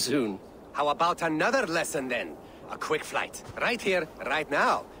surpass you soon. How about another lesson then? A quick flight. Right here, right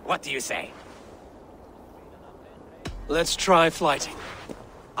now. What do you say? Let's try flighting.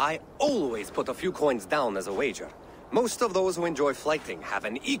 I always put a few coins down as a wager. Most of those who enjoy flighting have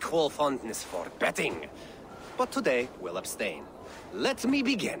an equal fondness for betting. But today, we'll abstain. Let me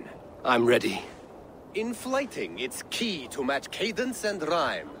begin. I'm ready. In flighting, it's key to match cadence and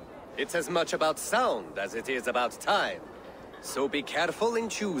rhyme. It's as much about sound as it is about time. So be careful in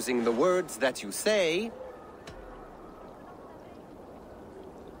choosing the words that you say.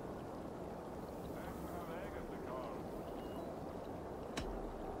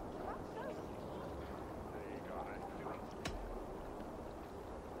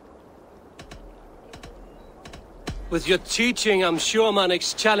 With your teaching, I'm sure my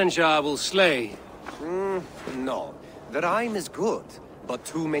next challenger I will slay. No. The rhyme is good, but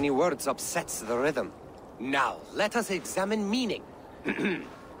too many words upsets the rhythm. Now, let us examine meaning.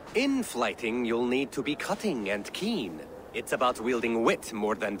 In flighting, you'll need to be cutting and keen. It's about wielding wit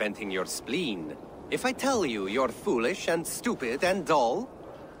more than venting your spleen. If I tell you you're foolish and stupid and dull,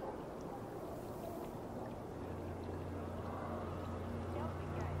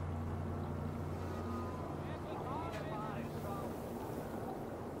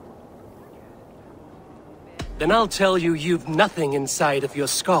 then I'll tell you you've nothing inside of your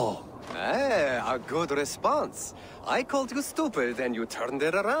skull. a good response. I called you stupid and you turned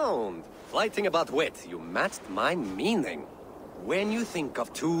it around. Flighting about wit, you matched my meaning. When you think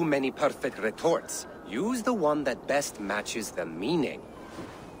of too many perfect retorts, use the one that best matches the meaning.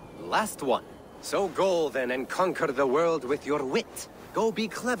 Last one. So go then and conquer the world with your wit. Go be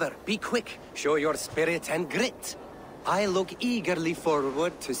clever, be quick, show your spirit and grit. I look eagerly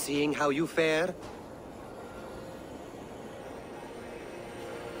forward to seeing how you fare.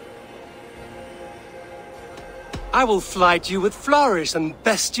 I will flight you with flourish and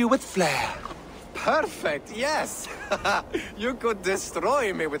best you with flair. Perfect, yes! You could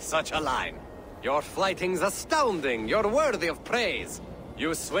destroy me with such a line. Your flighting's astounding, you're worthy of praise.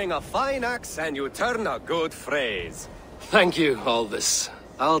 You swing a fine axe and you turn a good phrase. Thank you, Albus.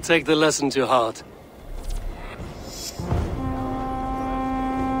 I'll take the lesson to heart.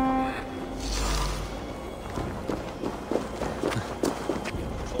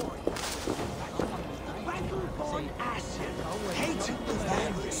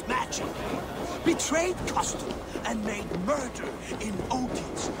 Betrayed custom and made murder in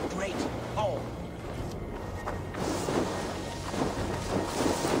Odin's great hall.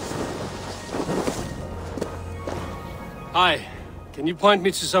 Hi. Can you point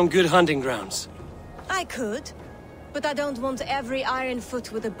me to some good hunting grounds? I could, but I don't want every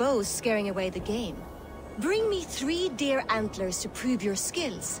Ironfoot with a bow scaring away the game. Bring me 3 deer antlers to prove your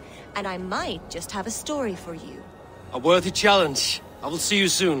skills, and I might just have a story for you. A worthy challenge. I will see you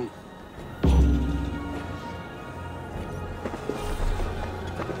soon.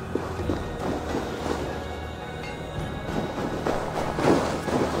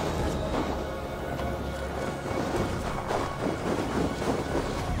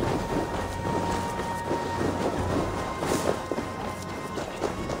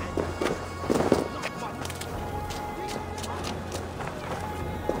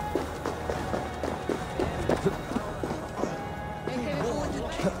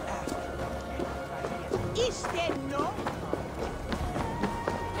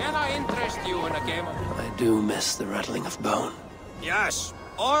 I do miss the rattling of bone. Yes,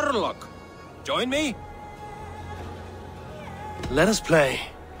 Orlok. Join me? Let us play.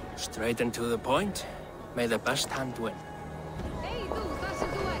 Straight and to the point. May the best hand win.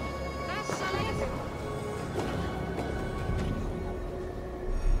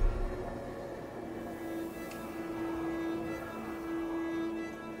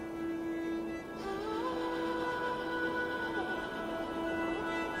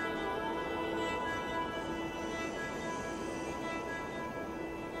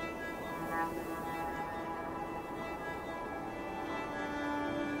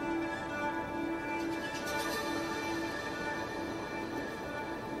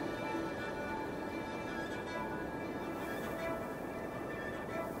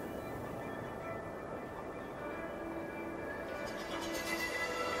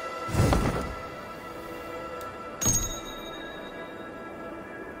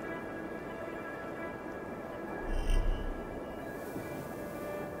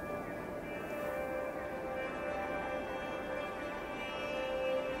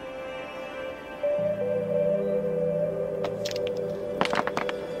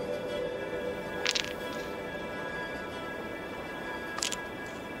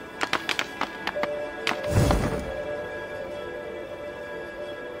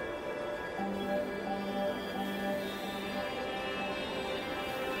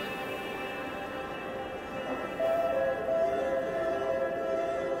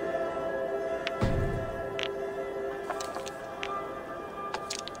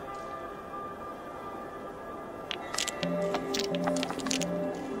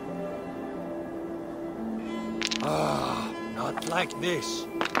 Like this.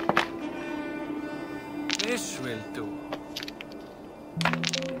 This will do.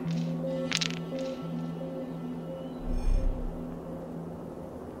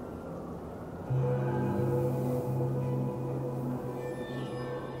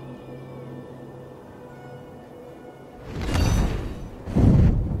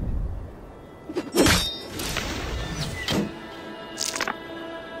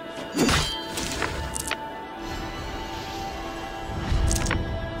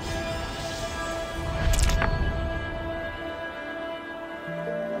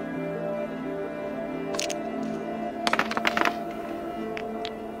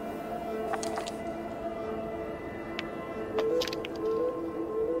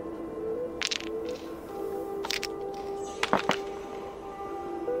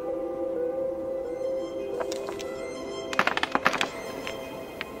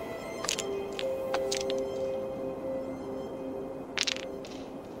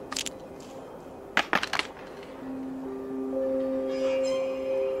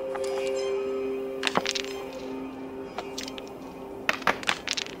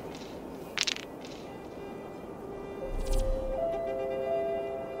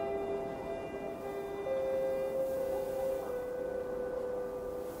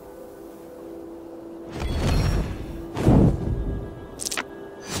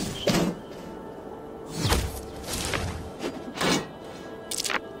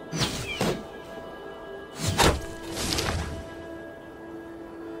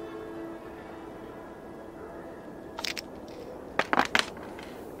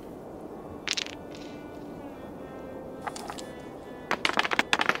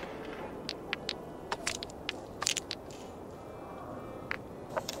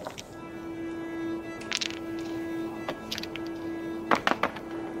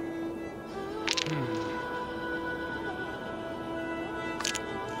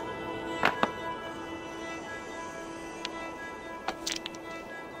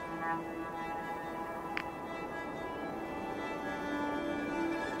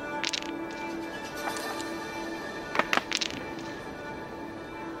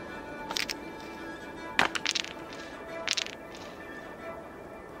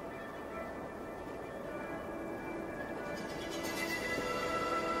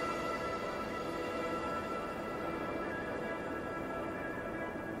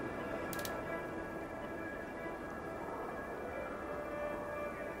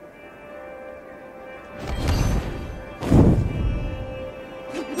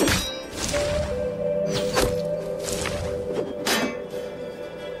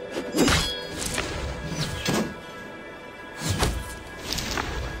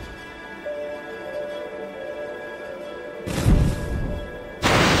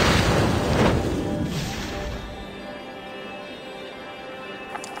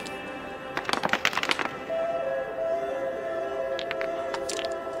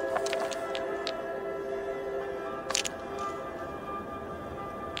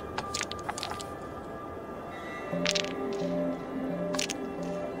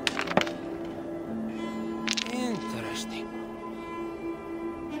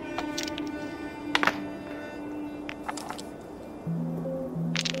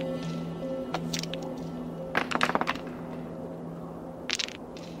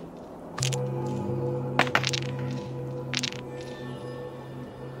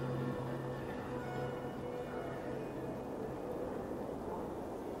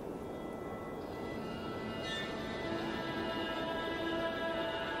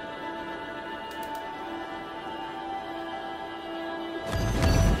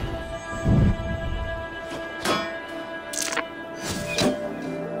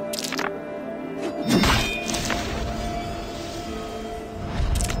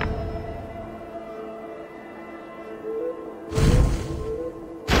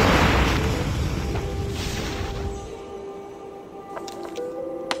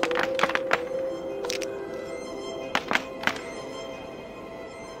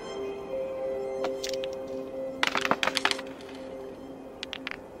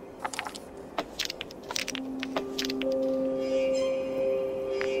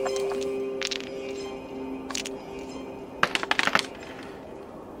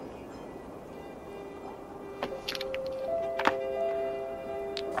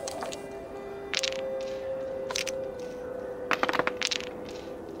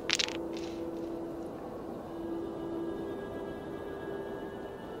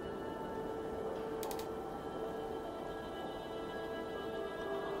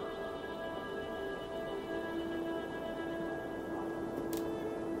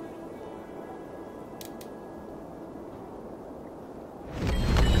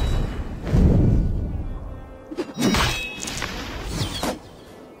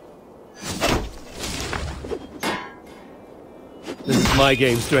 my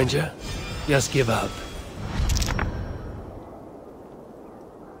game, stranger. Just give up.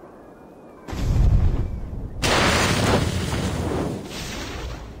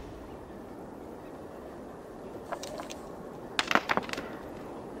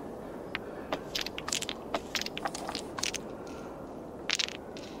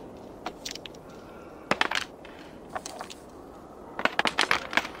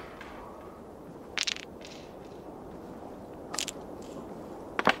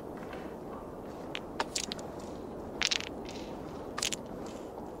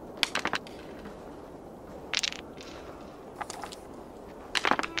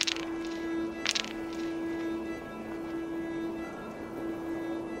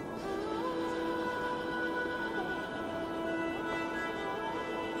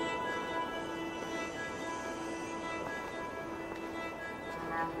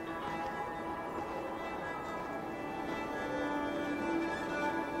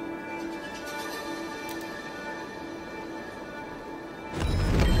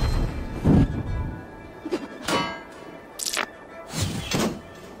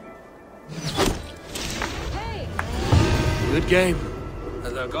 Good game.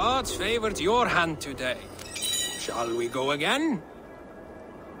 The gods favored your hand today. Shall we go again?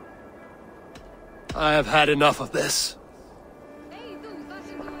 I have had enough of this.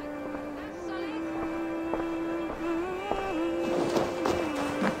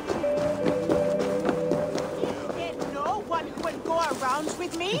 No one who will go around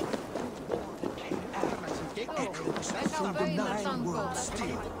with me?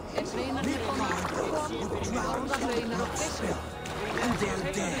 And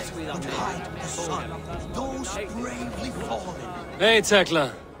their death would hide the sun. Those bravely fallen. Hey,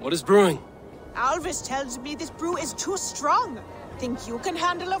 Tekla. What is brewing? Alvis tells me this brew is too strong. Think you can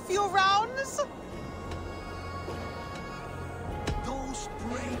handle a few rounds? Those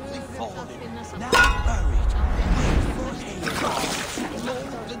bravely fallen, now buried, wait for Hagar,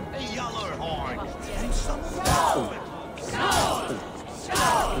 golden Gjallarhorn, and some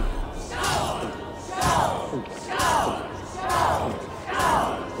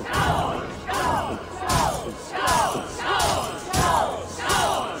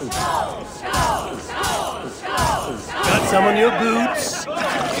Got some on your boots?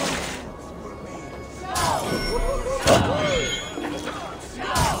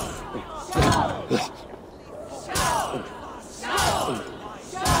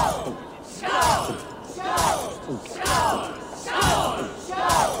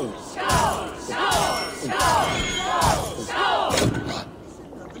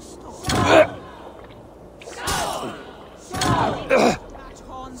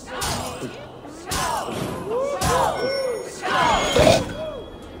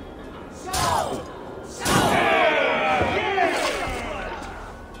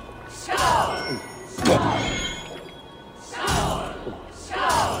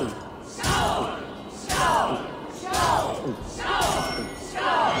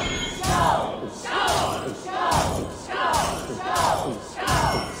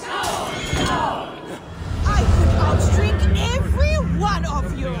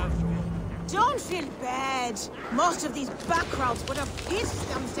 Most of these backgrounds would have pissed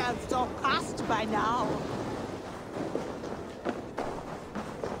themselves so past by now.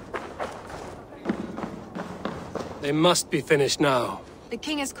 They must be finished now. The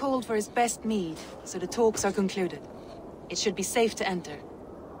king has called for his best mead, so the talks are concluded. It should be safe to enter.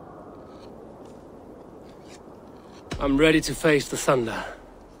 I'm ready to face the thunder.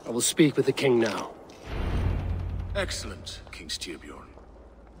 I will speak with the king now. Excellent, King Styrbjorn.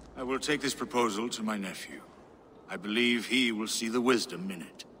 I will take this proposal to my nephew. I believe he will see the wisdom in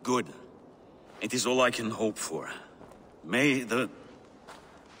it. Good. It is all I can hope for. May the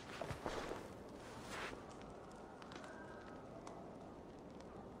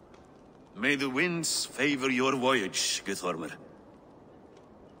winds favor your voyage, Guthormer.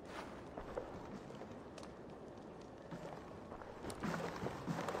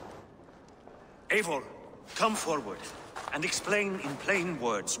 Eivor, come forward and explain in plain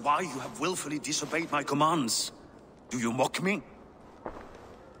words why you have willfully disobeyed my commands. Do you mock me?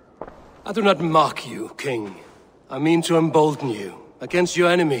 I do not mock you, King. I mean to embolden you against your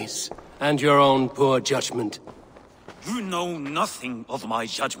enemies and your own poor judgment. You know nothing of my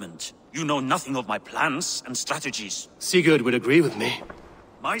judgment. You know nothing of my plans and strategies. Sigurd would agree with me.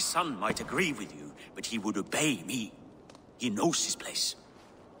 My son might agree with you, but he would obey me. He knows his place.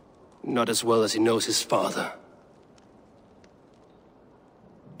 Not as well as he knows his father.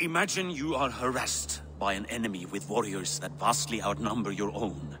 Imagine you are harassed by an enemy with warriors that vastly outnumber your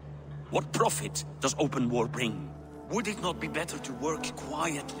own. What profit does open war bring? Would it not be better to work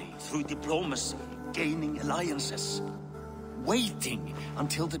quietly through diplomacy, gaining alliances? Waiting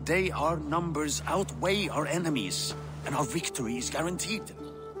until the day our numbers outweigh our enemies and our victory is guaranteed.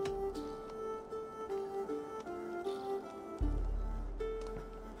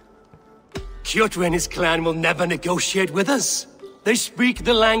 Kjotve and his clan will never negotiate with us. They speak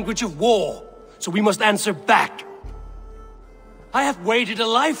the language of war, so we must answer back. I have waited a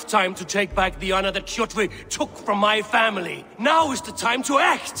lifetime to take back the honor that Kjotve took from my family. Now is the time to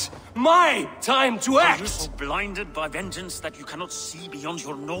act! My time to act! Are you so blinded by vengeance that you cannot see beyond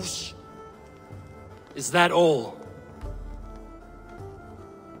your nose? Is that all?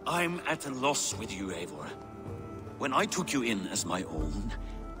 I'm at a loss with you, Eivor. When I took you in as my own,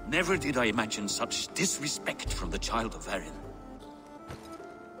 never did I imagine such disrespect from the child of Varin.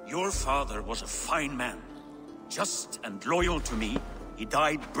 Your father was a fine man. Just and loyal to me, he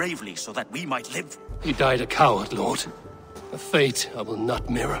died bravely so that we might live. He died a coward, Lord. A fate I will not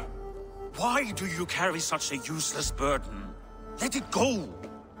mirror. Why do you carry such a useless burden? Let it go!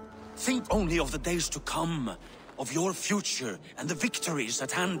 Think only of the days to come, of your future and the victories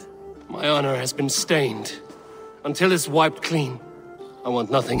at hand. My honor has been stained. Until it's wiped clean, I want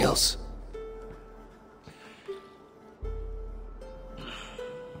nothing else.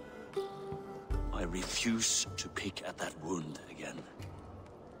 I refuse to pick at that wound again.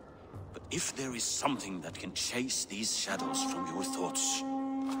 But if there is something that can chase these shadows from your thoughts...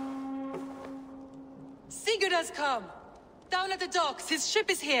 Sigurd has come! Down at the docks, his ship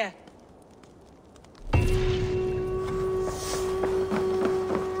is here!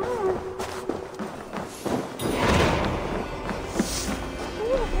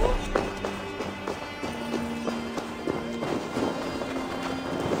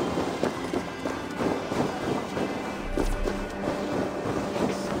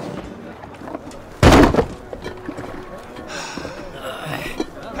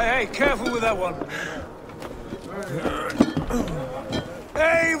 Hey, careful with that one.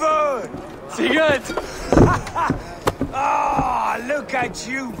 Eivor! Sigurd! Ah, look at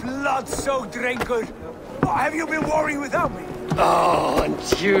you, blood-soaked drinker. Oh, have you been warring without me? Oh,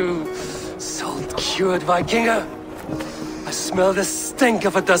 and you, salt-cured Vikinger. I smell the stink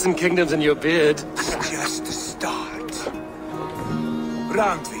of a dozen kingdoms in your beard. It's just the start.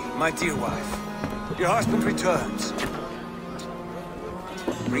 Randvi, my dear wife, your husband returns.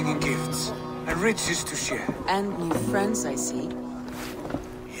 Bringing gifts and riches to share. And new friends, I see.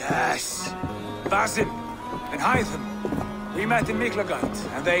 Yes. Basin and Hytham. We met in Miklagard,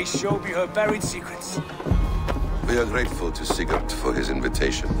 and they showed me her buried secrets. We are grateful to Sigurd for his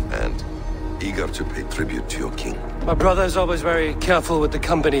invitation, and eager to pay tribute to your king. My brother is always very careful with the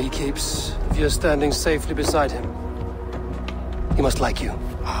company he keeps. If you're standing safely beside him, he must like you.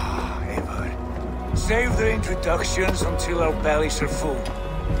 Ah, Eivor. Save the introductions until our bellies are full.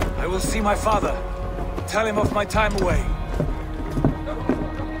 I will see my father. Tell him of my time away.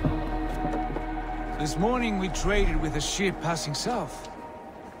 This morning we traded with a ship passing south.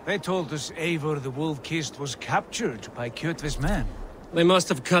 They told us Eivor the Wolf-Kissed was captured by Kjotve's men. They must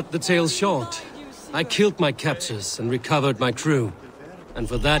have cut the tale short. I killed my captors and recovered my crew. And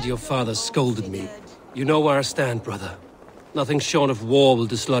for that your father scolded me. You know where I stand, brother. Nothing short of war will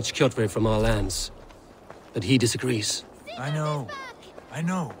dislodge Kjotve from our lands. But he disagrees. I know.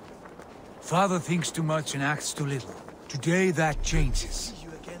 Father thinks too much and acts too little. Today that changes.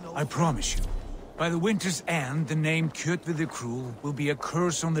 I promise you. By the winter's end, the name Kjotve the Cruel will be a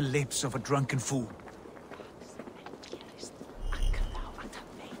curse on the lips of a drunken fool.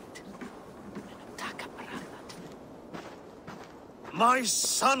 My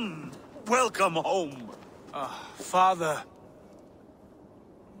son! Welcome home! Father.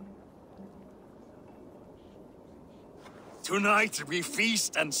 Tonight we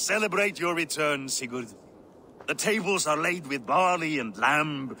feast and celebrate your return, Sigurd. The tables are laid with barley and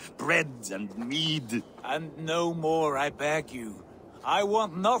lamb, bread and mead. And no more, I beg you. I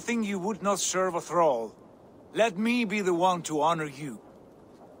want nothing you would not serve a thrall. Let me be the one to honor you.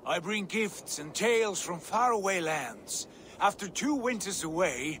 I bring gifts and tales from faraway lands. After 2 winters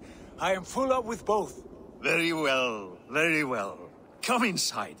away, I am full up with both. Very well, very well. Come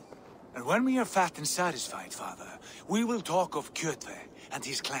inside. And when we are fat and satisfied, Father, we will talk of Kjotve and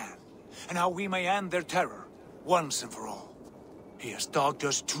his clan, and how we may end their terror, once and for all. He has dogged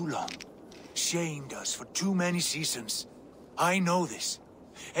us too long, shamed us for too many seasons. I know this.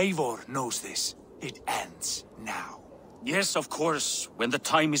 Eivor knows this. It ends now. Yes, of course, when the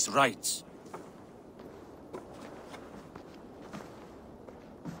time is right.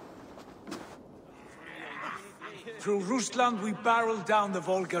 Through Rusland we barreled down the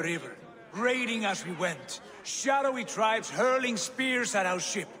Volga River, raiding as we went. shadowy tribes hurling spears at our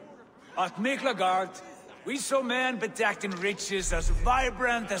ship. At Miklagard, we saw men bedecked in riches as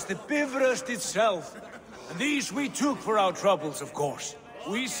vibrant as the Bifrost itself. And these we took for our troubles, of course.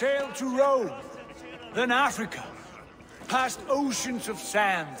 We sailed to Rome, then Africa, past oceans of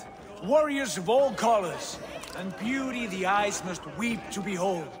sand, warriors of all colors, and beauty the eyes must weep to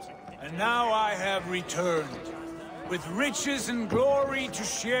behold. And now I have returned, with riches and glory to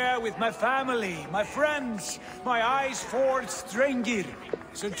share with my family, my friends, my eyes-forged Strengir.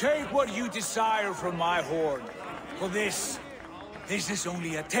 So take what you desire from my hoard. For this is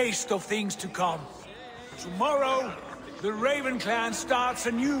only a taste of things to come. Tomorrow, the Raven clan starts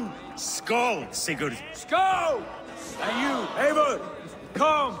anew. Skål, Sigurd! Skål! And you, Eivor,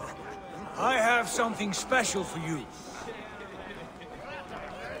 come! I have something special for you.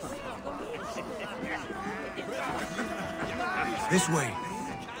 This way.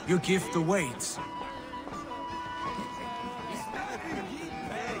 Your gift awaits.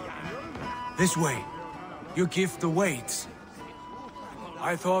 This way. Your gift awaits.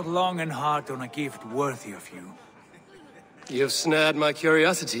 I thought long and hard on a gift worthy of you. You've snared my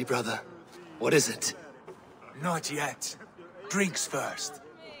curiosity, brother. What is it? Not yet. Drinks first.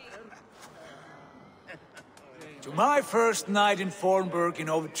 To my first night in Fornburg in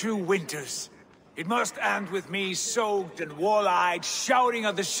over 2 winters. It must end with me soaked and wall-eyed, shouting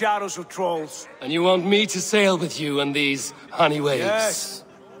at the shadows of trolls. And you want me to sail with you on these honey waves? Yes.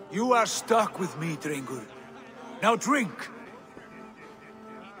 You are stuck with me, Drengur. Now drink.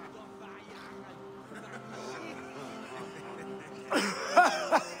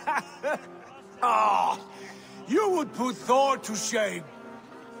 Ah, you would put Thor to shame.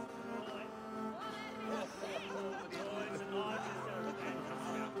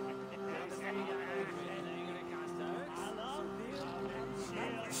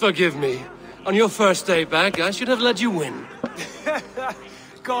 Forgive me. On your first day back, I should have let you win.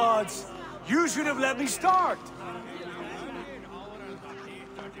 Gods, you should have let me start.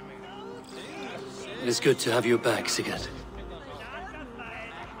 It is good to have you back, Sigurd.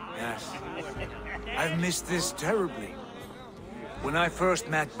 Yes. I've missed this terribly. When I first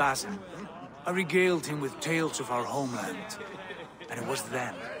met Basim, I regaled him with tales of our homeland. And it was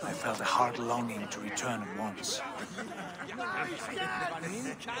then I felt a heart longing to return at once.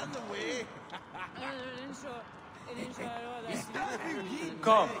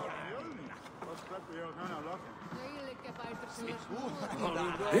 Come.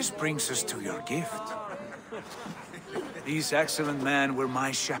 This brings us to your gift. These excellent men were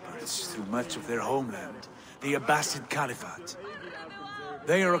my shepherds through much of their homeland, the Abbasid Caliphate.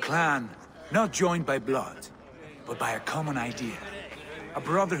 They are a clan, not joined by blood, but by a common idea. A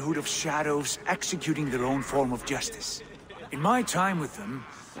brotherhood of shadows executing their own form of justice. In my time with them,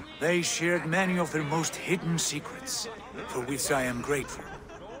 they shared many of their most hidden secrets, for which I am grateful.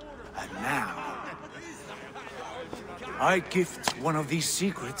 And now, I gift one of these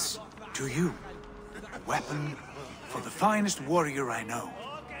secrets to you. A weapon for the finest warrior I know.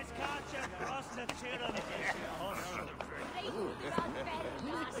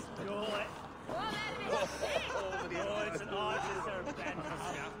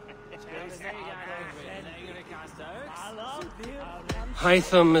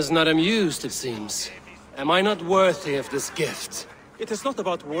 Hytham is not amused, it seems. Am I not worthy of this gift? It is not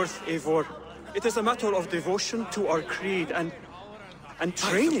about worth, Eivor. It is a matter of devotion to our creed and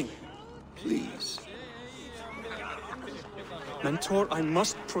training. Please. Mentor, I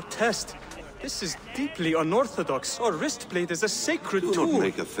must protest. This is deeply unorthodox. Our wrist blade is a sacred tool. Do not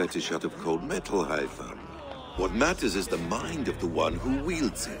make a fetish out of cold metal, Hytham. What matters is the mind of the one who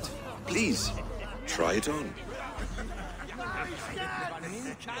wields it. Please, try it on.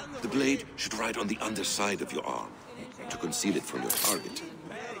 The blade should ride on the underside of your arm, to conceal it from your target.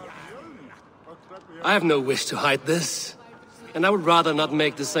 I have no wish to hide this. And I would rather not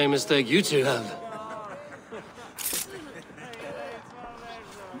make the same mistake you two have.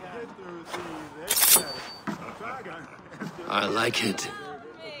 I like it.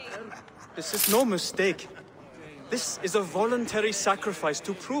 This is no mistake. This is a voluntary sacrifice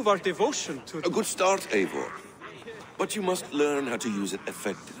to prove our devotion to... A good start, Eivor. But you must learn how to use it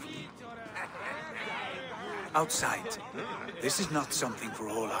effectively. Outside. This is not something for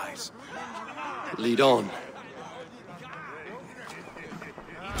all eyes. Lead on.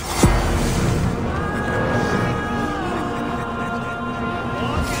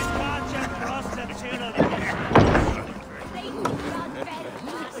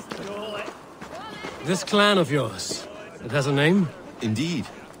 This clan of yours, it has a name? Indeed.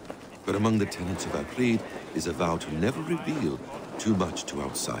 But among the tenets of our creed is a vow to never reveal too much to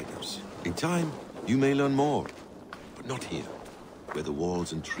outsiders. In time, You may learn more, but not here, where the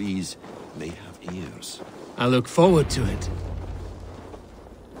walls and trees may have ears. I look forward to it.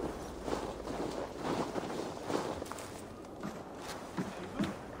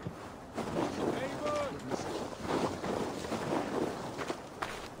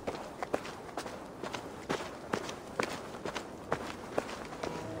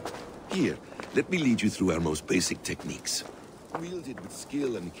 Here, let me lead you through our most basic techniques. Wielded with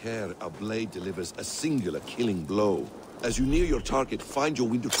skill and care, a blade delivers a singular killing blow. As you near your target, find your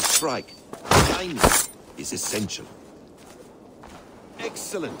window to strike. Timing is essential.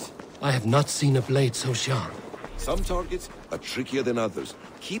 Excellent! I have not seen a blade so sharp. Some targets are trickier than others.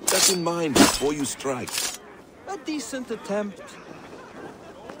 Keep that in mind before you strike. A decent attempt.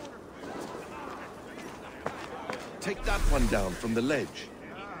 Take that one down from the ledge.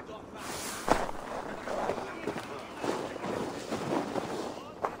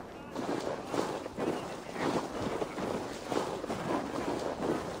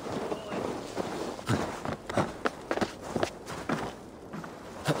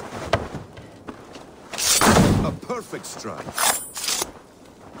 Perfect strike.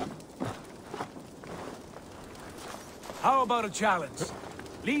 How about a challenge?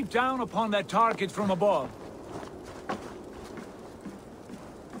 Leap down upon that target from above.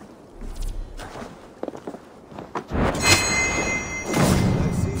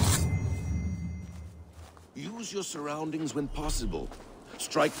 That's it. Use your surroundings when possible.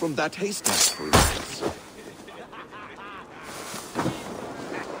 Strike from that haystack, for instance.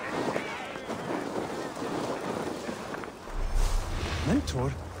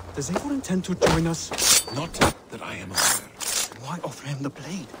 Mentor, does Eivor intend to join us? Not that I am aware. Why offer him the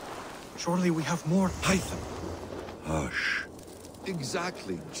blade? Surely we have more. Python. Hush.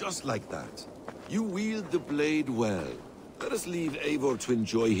 Exactly, just like that. You wield the blade well. Let us leave Eivor to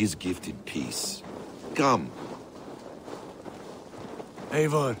enjoy his gift in peace. Come.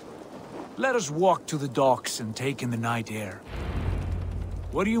 Eivor, let us walk to the docks and take in the night air.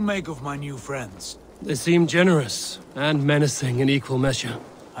 What do you make of my new friends? They seem generous and menacing in equal measure.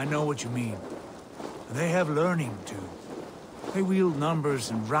 I know what you mean. They have learning, too. They wield numbers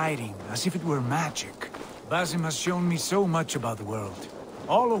and writing as if it were magic. Basim has shown me so much about the world,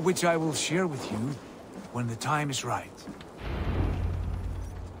 all of which I will share with you when the time is right.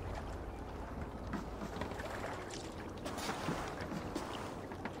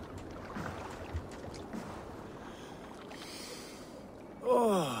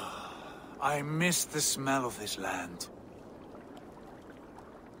 Oh, I miss the smell of this land.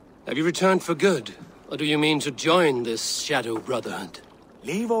 Have you returned for good? Or do you mean to join this Shadow Brotherhood?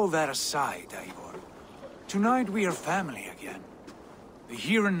 Leave all that aside, Eivor. Tonight we are family again. The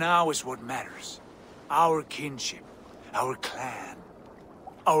here and now is what matters. Our kinship, our clan,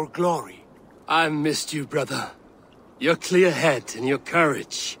 our glory. I missed you, brother. Your clear head and your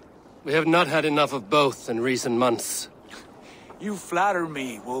courage. We have not had enough of both in recent months. You flatter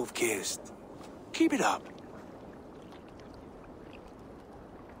me, Wolf-Kissed. Keep it up.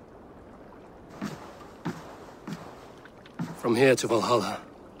 From here to Valhalla,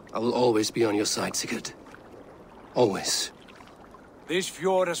 I will always be on your side, Sigurd. Always. This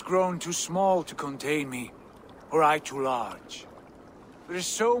fjord has grown too small to contain me, or I too large. There is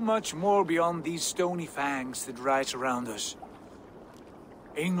so much more beyond these stony fangs that rise around us.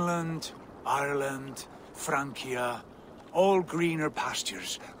 England, Ireland, Francia, all greener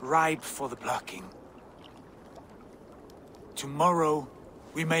pastures, ripe for the plucking. Tomorrow,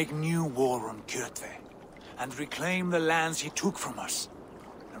 we make new war on Kjotve, and reclaim the lands he took from us.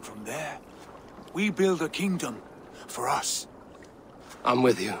 And from there, we build a kingdom for us. I'm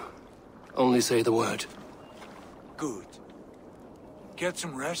with you. Only say the word. Good. Get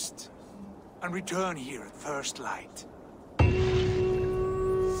some rest, and return here at first light.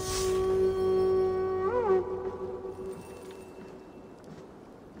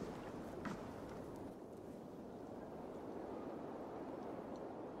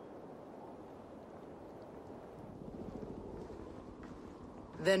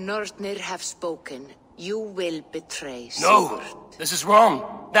 The Northnir have spoken. You will betray Sigurd. No! This is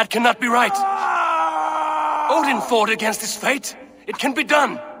wrong! That cannot be right! Odin fought against his fate! It can be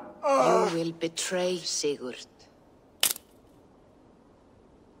done! You will betray Sigurd.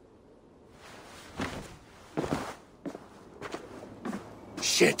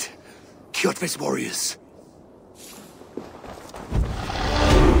 Shit! Kjotve's warriors.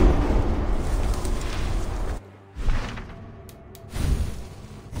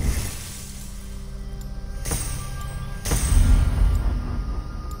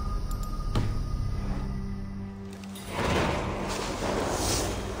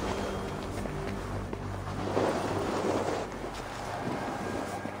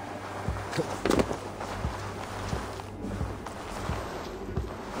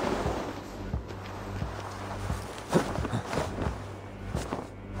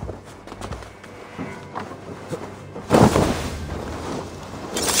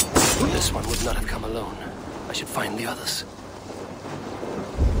 This one would not have come alone. I should find the others.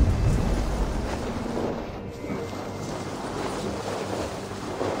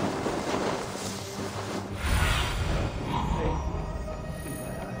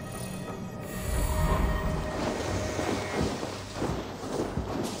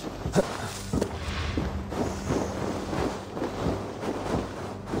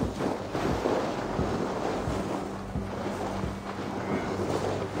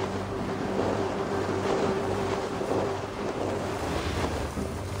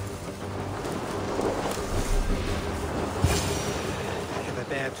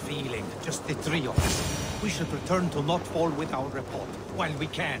 Feeling, just the three of us. We should return to Notfall with our report, while we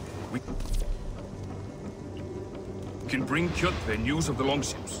can. We can bring Kjotve news of the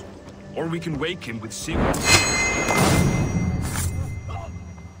longships, or we can wake him with Sigurd.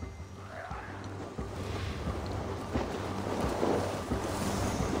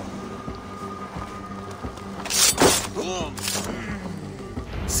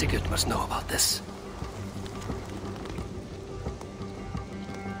 Sigurd must know about this.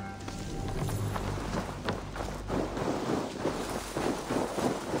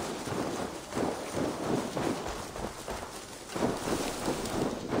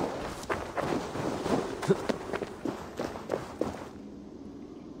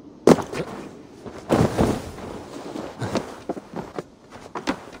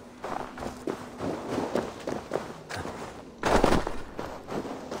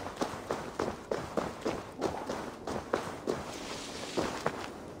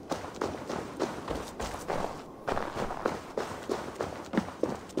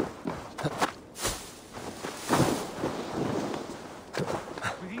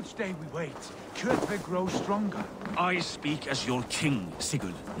 Day we wait, Kjotve grows stronger. I speak as your king,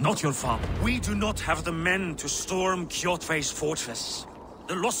 Sigurd, not your father. We do not have the men to storm Kjotve's fortress.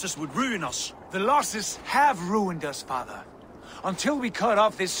 The losses would ruin us. The losses have ruined us, father. Until we cut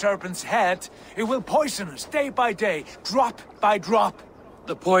off this serpent's head, it will poison us day by day, drop by drop.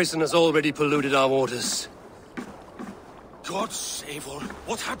 The poison has already polluted our waters. Gods, Eivor,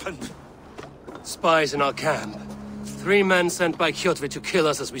 what happened? Spies in our camp. 3 men sent by Kjotve to kill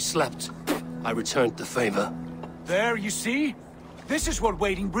us as we slept. I returned the favor. There, you see? This is what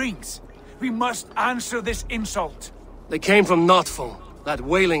waiting brings. We must answer this insult. They came from Notfall, that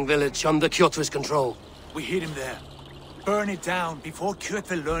whaling village under Kjotve's control. We hid him there. Burn it down before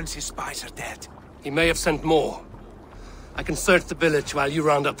Kjotve learns his spies are dead. He may have sent more. I can search the village while you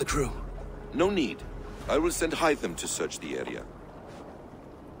round up the crew. No need. I will send Hytham to search the area.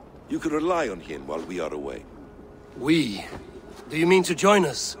 You can rely on him while we are away. We? Do you mean to join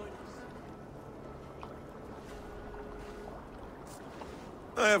us?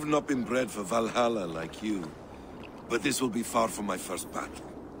 I have not been bred for Valhalla like you, but this will be far from my first battle.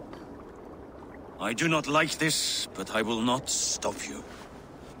 I do not like this, but I will not stop you.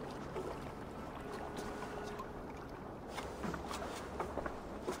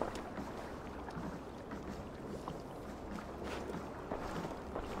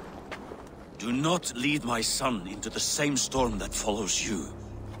 Do not lead my son into the same storm that follows you.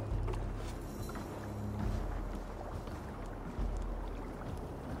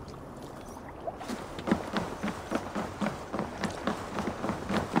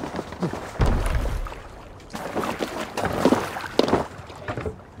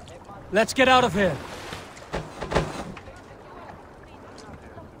 Let's get out of here.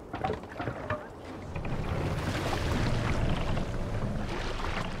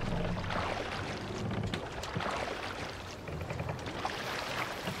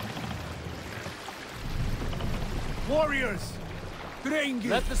 Warriors! Drengir!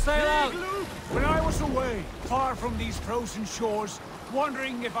 Let the sail out! When I was away, far from these frozen shores,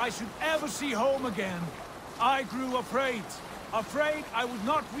 wondering if I should ever see home again, I grew afraid. Afraid I would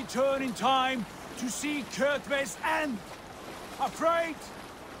not return in time to see Kjotve's end. Afraid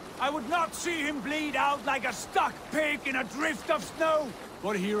I would not see him bleed out like a stuck pig in a drift of snow.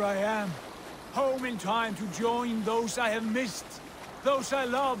 But here I am, home in time to join those I have missed, those I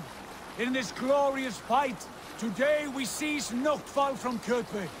love, in this glorious fight. Today we seize Notfall from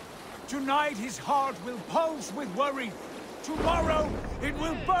Kjotve. Tonight his heart will pulse with worry. Tomorrow it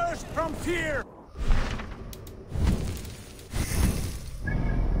will burst from fear.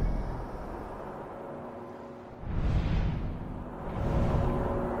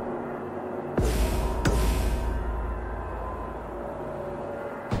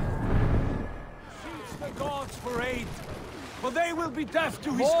 Seeks the gods for aid, for they will be deaf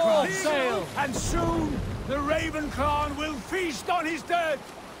to his cries. Sail. And soon the Raven clan will feast on his dead!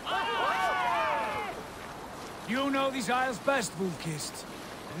 You know these isles best, Wolf-Kissed.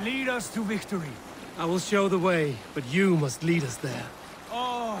 Lead us to victory. I will show the way, but you must lead us there.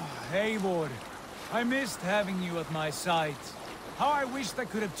 Oh, Eivor. I missed having you at my side. How I wished I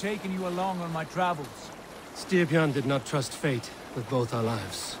could have taken you along on my travels. Styrbjörn did not trust fate with both our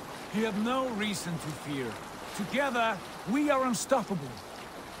lives. You have no reason to fear. Together, we are unstoppable.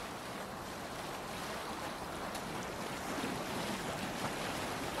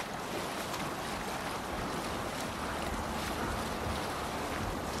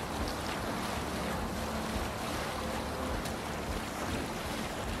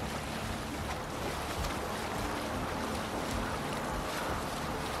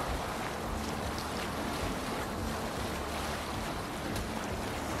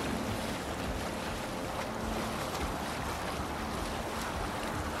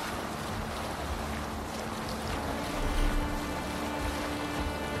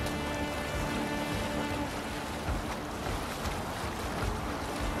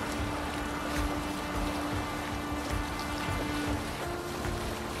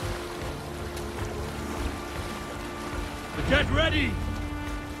 Get ready!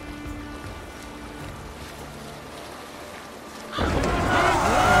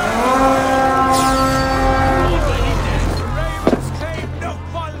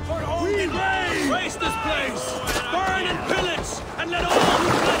 Waste this place! Burn and pillage! And let all who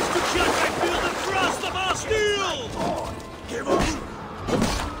pledge to Kjötve feel the thrust of our steel! Give us!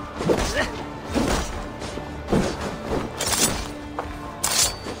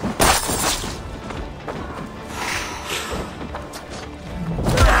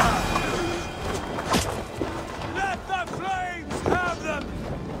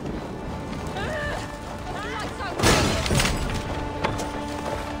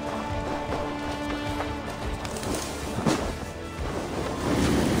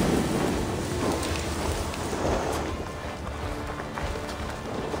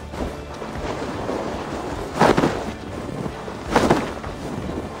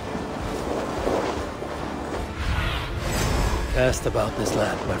 Cast about this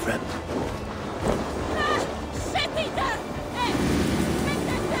land, my friend.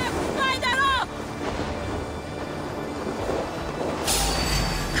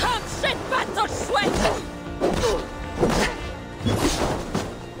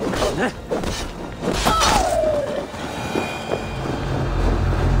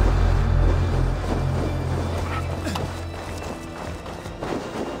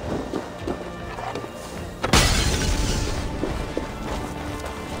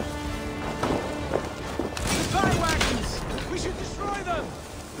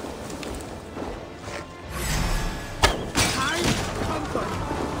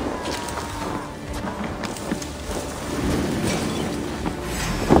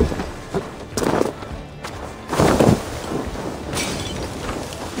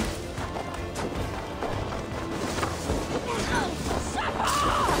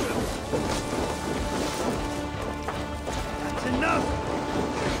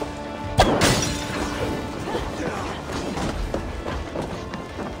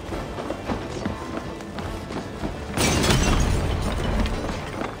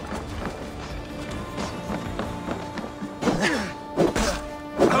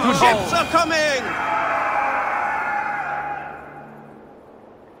 Ships are coming!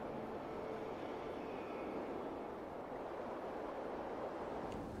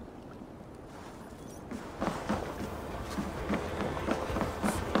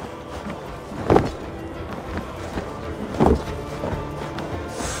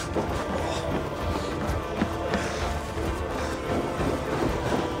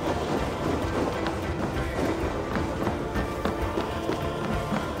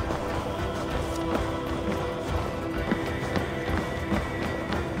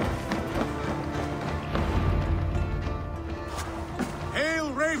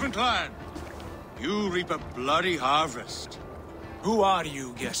 You reap a bloody harvest. Who are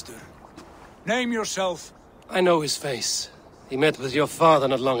you, Gester? Name yourself. I know his face. He met with your father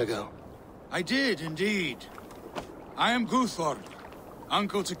not long ago. I did, indeed. I am Guthorm,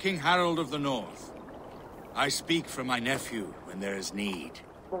 uncle to King Harald of the North. I speak for my nephew when there is need.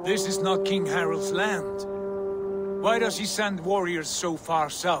 This is not King Harald's land. Why does he send warriors so far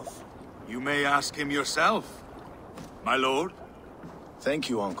south? You may ask him yourself, my lord. Thank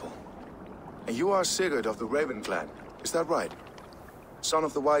you, uncle. And you are Sigurd of the Raven clan, is that right? Son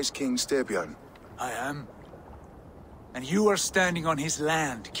of the wise King Styrbjörn. I am. And you are standing on his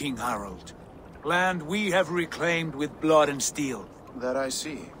land, King Harald. Land we have reclaimed with blood and steel. That I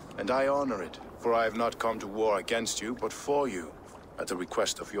see, and I honor it, for I have not come to war against you, but for you, at the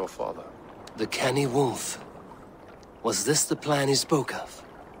request of your father. The canny wolf. Was this the plan he spoke of?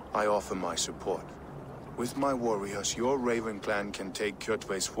 I offer my support. With my warriors, your Raven clan can take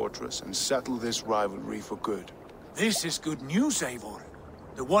Kjotve's fortress and settle this rivalry for good. This is good news, Eivor.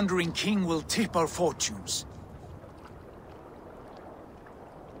 The Wandering King will tip our fortunes.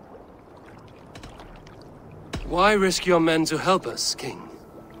 Why risk your men to help us, King?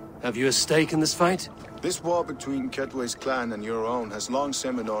 Have you a stake in this fight? This war between Kjotve's clan and your own has long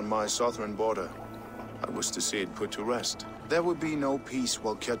simmered on my southern border. I wish to see it put to rest. There will be no peace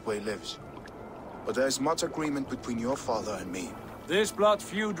while Kjotve lives. But there's much agreement between your father and me. This blood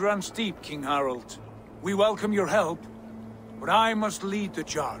feud runs deep, King Harald. We welcome your help, but I must lead the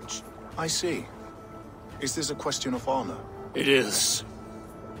charge. I see. Is this a question of honor? It is.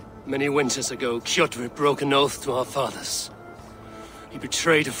 Many winters ago, Kjotve broke an oath to our fathers. He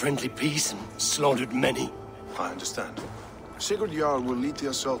betrayed a friendly peace and slaughtered many. I understand. Sigurd Jarl will lead the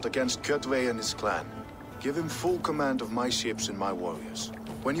assault against Kjotve and his clan. Give him full command of my ships and my warriors.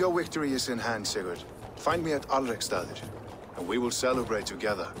 When your victory is in hand, Sigurd, find me at Alrekstadir, and we will celebrate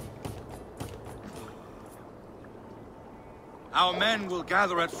together. Our men will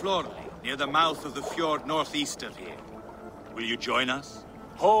gather at Florli, near the mouth of the fjord northeast of here. Will you join us?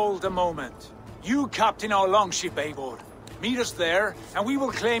 Hold a moment. You captain our longship, Eivor. Meet us there, and we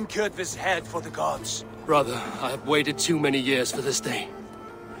will claim Kjotve's head for the gods. Brother, I have waited too many years for this day.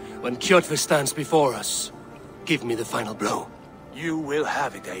 When Kjotve stands before us, give me the final blow. You will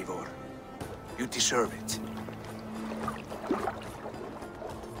have it, Eivor. You deserve it.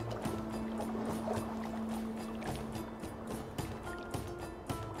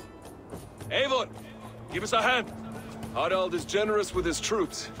 Eivor, give us a hand. Harald is generous with his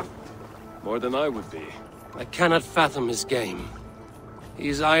troops. More than I would be. I cannot fathom his game. He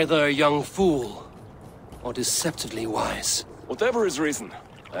is either a young fool, or deceptively wise. Whatever his reason,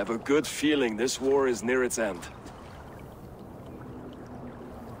 I have a good feeling this war is near its end.